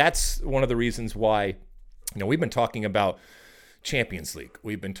 but that's one of the reasons why, we've been talking about Champions League.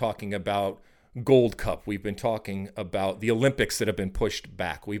 We've been talking about Gold Cup. We've been talking about the Olympics that have been pushed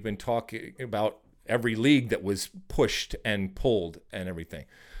back. We've been talking about every league that was pushed and pulled and everything.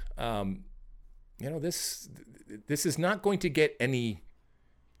 This is not going to get any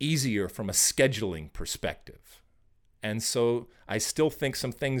easier from a scheduling perspective. And so I still think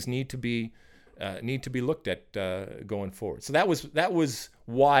some things need to be looked at going forward. So that was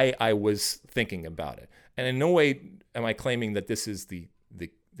why I was thinking about it. And in no way am I claiming that this is the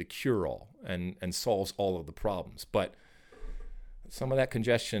cure-all and solves all of the problems. But some of that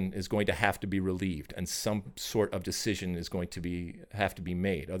congestion is going to have to be relieved, and some sort of decision is going to have to be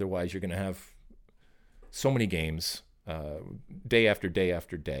made. Otherwise, you're going to have so many games, day after day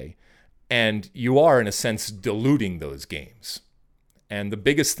after day, and you are, in a sense, diluting those games. And the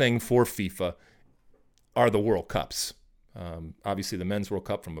biggest thing for FIFA are the World Cups. Obviously, the Men's World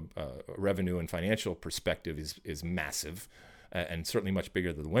Cup from a revenue and financial perspective is massive, and certainly much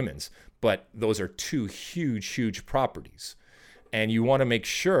bigger than the women's. But those are two huge properties. And you want to make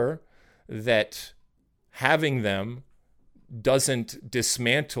sure that having them doesn't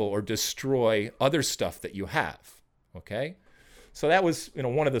dismantle or destroy other stuff that you have, okay? So that was,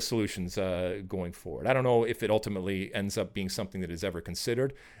 one of the solutions going forward. I don't know if it ultimately ends up being something that is ever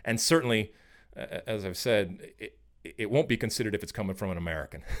considered. And certainly, as I've said, it won't be considered if it's coming from an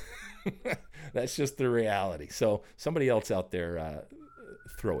American. That's just the reality. So somebody else out there,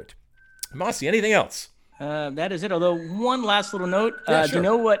 throw it. Mossy, anything else? That is it. Although one last little note. Yeah, Do sure. you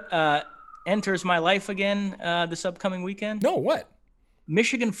know what enters my life again this upcoming weekend? No, what?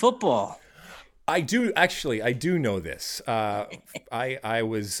 Michigan football. I do know this. I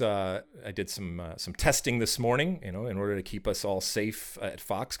did some testing this morning, in order to keep us all safe at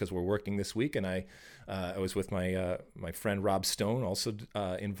Fox, because we're working this week, and I was with my friend Rob Stone, also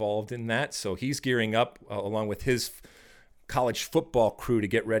involved in that. So he's gearing up along with his college football crew to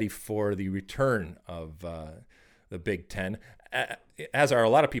get ready for the return of the Big Ten, as are a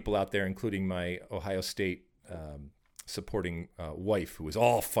lot of people out there, including my Ohio State supporting wife, who was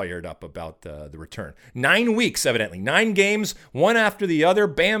all fired up about the return. 9 weeks, evidently. 9 games, one after the other.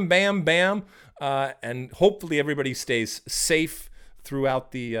 Bam, bam, bam. And hopefully everybody stays safe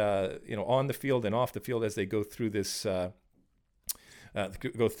throughout the, on the field and off the field as they go through this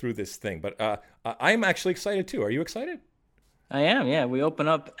thing. But I'm actually excited too. Are you excited? I am, yeah. We open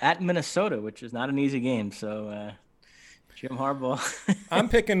up at Minnesota, which is not an easy game. So Jim Harbaugh. I'm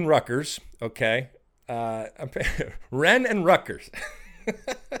picking Rutgers, okay? Ren and Rutgers.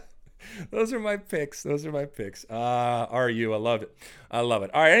 Those are my picks. RU, I love it. All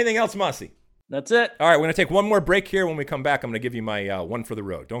right, anything else, Mossy? That's it. All right, we're going to take one more break here. When we come back, I'm going to give you my one for the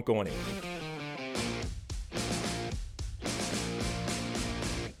road. Don't go anywhere.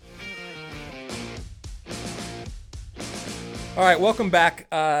 All right, welcome back.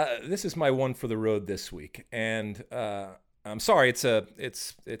 This is my one for the road this week, and I'm sorry,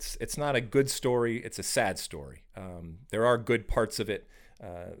 it's not a good story. It's a sad story. There are good parts of it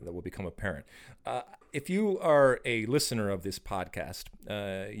that will become apparent. If you are a listener of this podcast,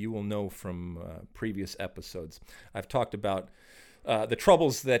 you will know from previous episodes I've talked about the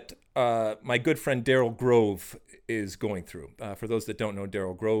troubles that my good friend Daryl Grove is going through. For those that don't know,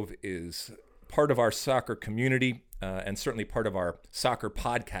 Daryl Grove is part of our soccer community and certainly part of our soccer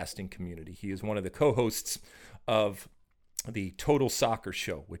podcasting community. He is one of the co-hosts of the Total Soccer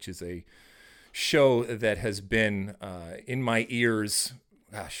Show, which is a show that has been in my ears,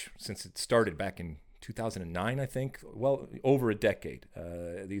 since it started back in 2009, I think, well, over a decade.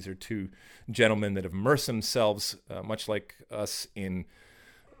 These are two gentlemen that have immersed themselves, much like us, in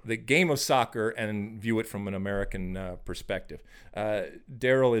the game of soccer and view it from an American perspective.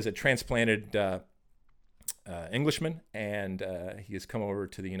 Daryl is a transplanted Englishman, and he has come over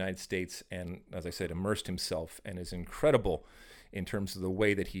to the United States and, as I said, immersed himself, and is incredible in terms of the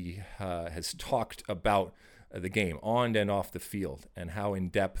way that he has talked about the game on and off the field, and how in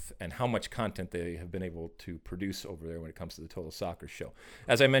depth and how much content they have been able to produce over there when it comes to the Total Soccer Show.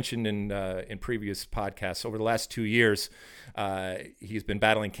 As I mentioned in previous podcasts, over the last 2 years, he's been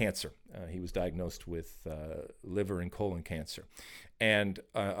battling cancer. He was diagnosed with liver and colon cancer. And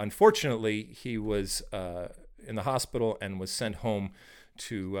unfortunately, he was in the hospital and was sent home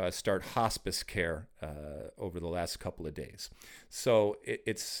to start hospice care over the last couple of days. So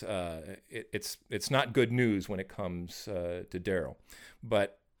it's not good news when it comes to Daryl.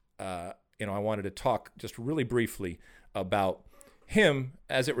 But I wanted to talk just really briefly about him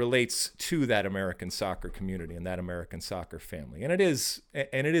as it relates to that American soccer community and that American soccer family. And it is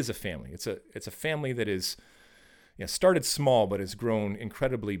a family. It's a family that is started small but has grown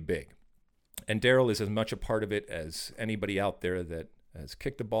incredibly big. And Daryl is as much a part of it as anybody out there that has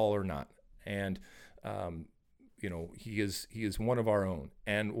kicked the ball or not. And he is one of our own.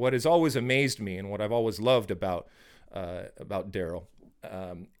 And what has always amazed me, and what I've always loved about Daryl,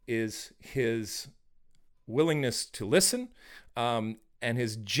 is his willingness to listen, and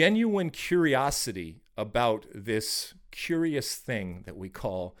his genuine curiosity about this curious thing that we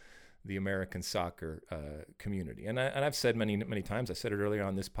call the American soccer community. And I've said many, many times, I said it earlier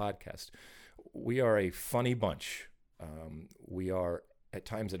on this podcast, we are a funny bunch. We are at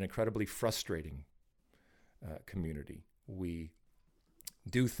times an incredibly frustrating community. We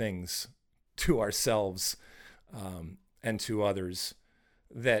do things to ourselves and to others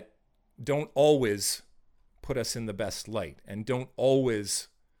that don't always put us in the best light and don't always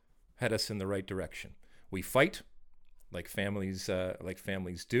head us in the right direction. We fight like families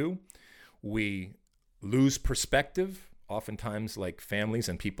do. We lose perspective, oftentimes like families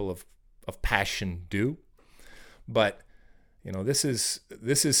and people of passion do. But this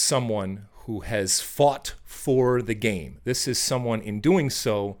is someone who has fought for the game. This is someone in doing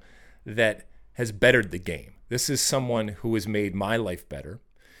so that has bettered the game. This is someone who has made my life better,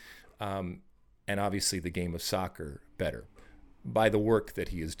 and obviously the game of soccer better by the work that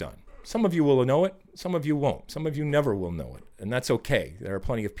he has done. Some of you will know it, some of you won't. Some of you never will know it, and that's okay. There are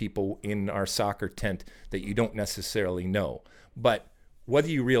plenty of people in our soccer tent that you don't necessarily know. But whether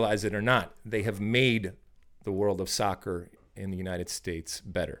you realize it or not, they have made the world of soccer in the United States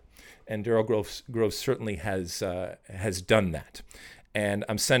better. And Daryl Groves certainly has done that. And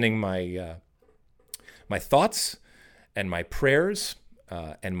I'm sending my thoughts and my prayers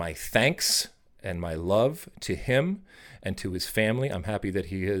and my thanks and my love to him and to his family. I'm happy that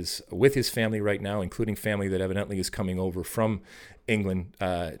he is with his family right now, including family that evidently is coming over from England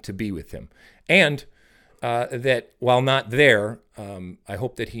to be with him. And that while not there, I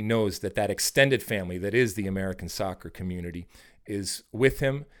hope that he knows that extended family that is the American soccer community is with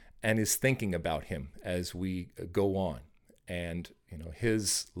him and is thinking about him as we go on. And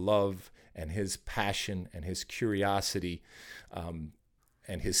his love and his passion and his curiosity and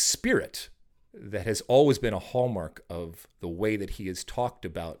his spirit that has always been a hallmark of the way that he has talked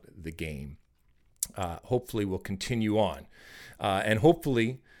about the game, hopefully will continue on, and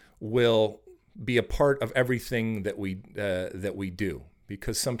hopefully will be a part of everything that we do,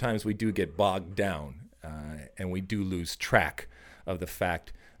 because sometimes we do get bogged down and we do lose track of the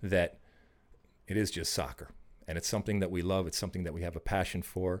fact that it is just soccer, and it's something that we love. It's something that we have a passion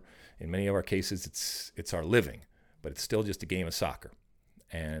for. In many of our cases, it's our living, but it's still just a game of soccer.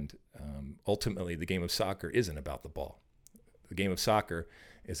 And ultimately, the game of soccer isn't about the ball. The game of soccer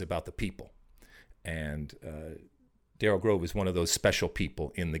is about the people. And Daryl Grove is one of those special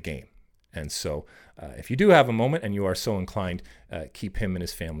people in the game. And so if you do have a moment and you are so inclined, keep him and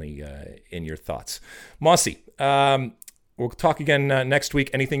his family in your thoughts. Mossy, we'll talk again next week.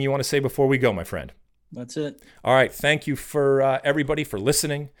 Anything you want to say before we go, my friend? That's it. All right. Thank you for everybody for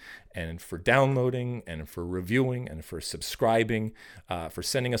listening and for downloading and for reviewing and for subscribing, for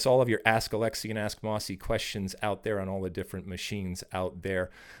sending us all of your Ask Alexi and Ask Mossy questions out there on all the different machines out there.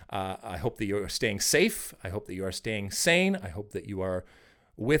 I hope that you're staying safe. I hope that you are staying sane. I hope that you are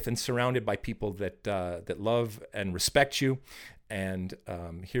with and surrounded by people that love and respect you. And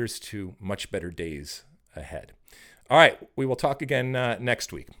here's to much better days ahead. All right. We will talk again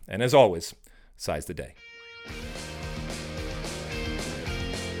next week. And as always, size the day.